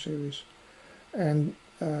with time series. And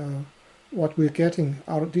what we're getting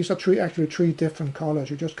out of these are actually three different colors.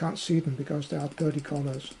 You just can't see them because there are 30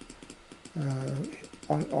 colors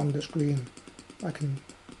on the screen.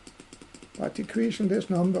 By decreasing this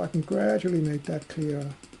number, I can gradually make that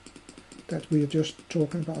clear that we are just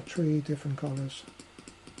talking about 3 different colors.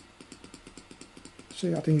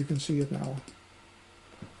 See, I think you can see it now.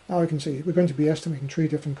 Now you can see it. We're going to be estimating 3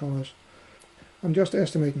 different colors. I'm just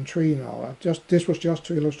estimating 3 now. This was just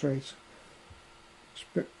to illustrate.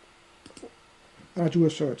 I do a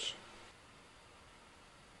search.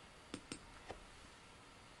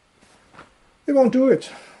 It won't do it.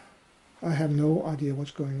 I have no idea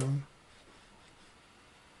what's going on.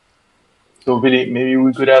 So Billy, maybe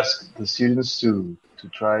we could ask the students to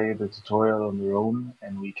try the tutorial on their own,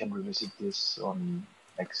 and we can revisit this on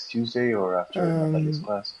next Tuesday or after Natalia's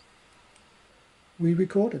class. We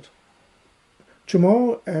record it.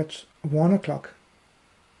 Tomorrow at 1 o'clock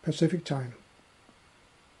Pacific time.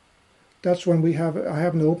 That's when I have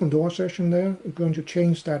an open door session there. We're going to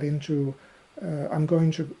change that into, I'm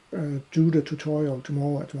going to do the tutorial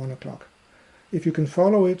tomorrow at 1 o'clock. If you can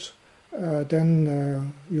follow it,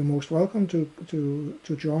 then you're most welcome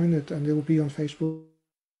to join it, and it will be on Facebook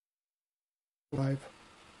Live.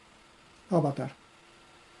 How about that?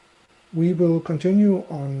 We will continue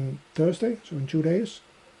on Thursday, so in 2 days,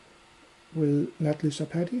 with Natalie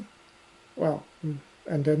Sapati. Well,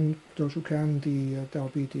 and then those who can, there'll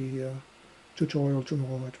be the tutorial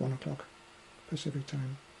tomorrow at 1 o'clock Pacific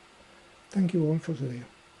time. Thank you all for today.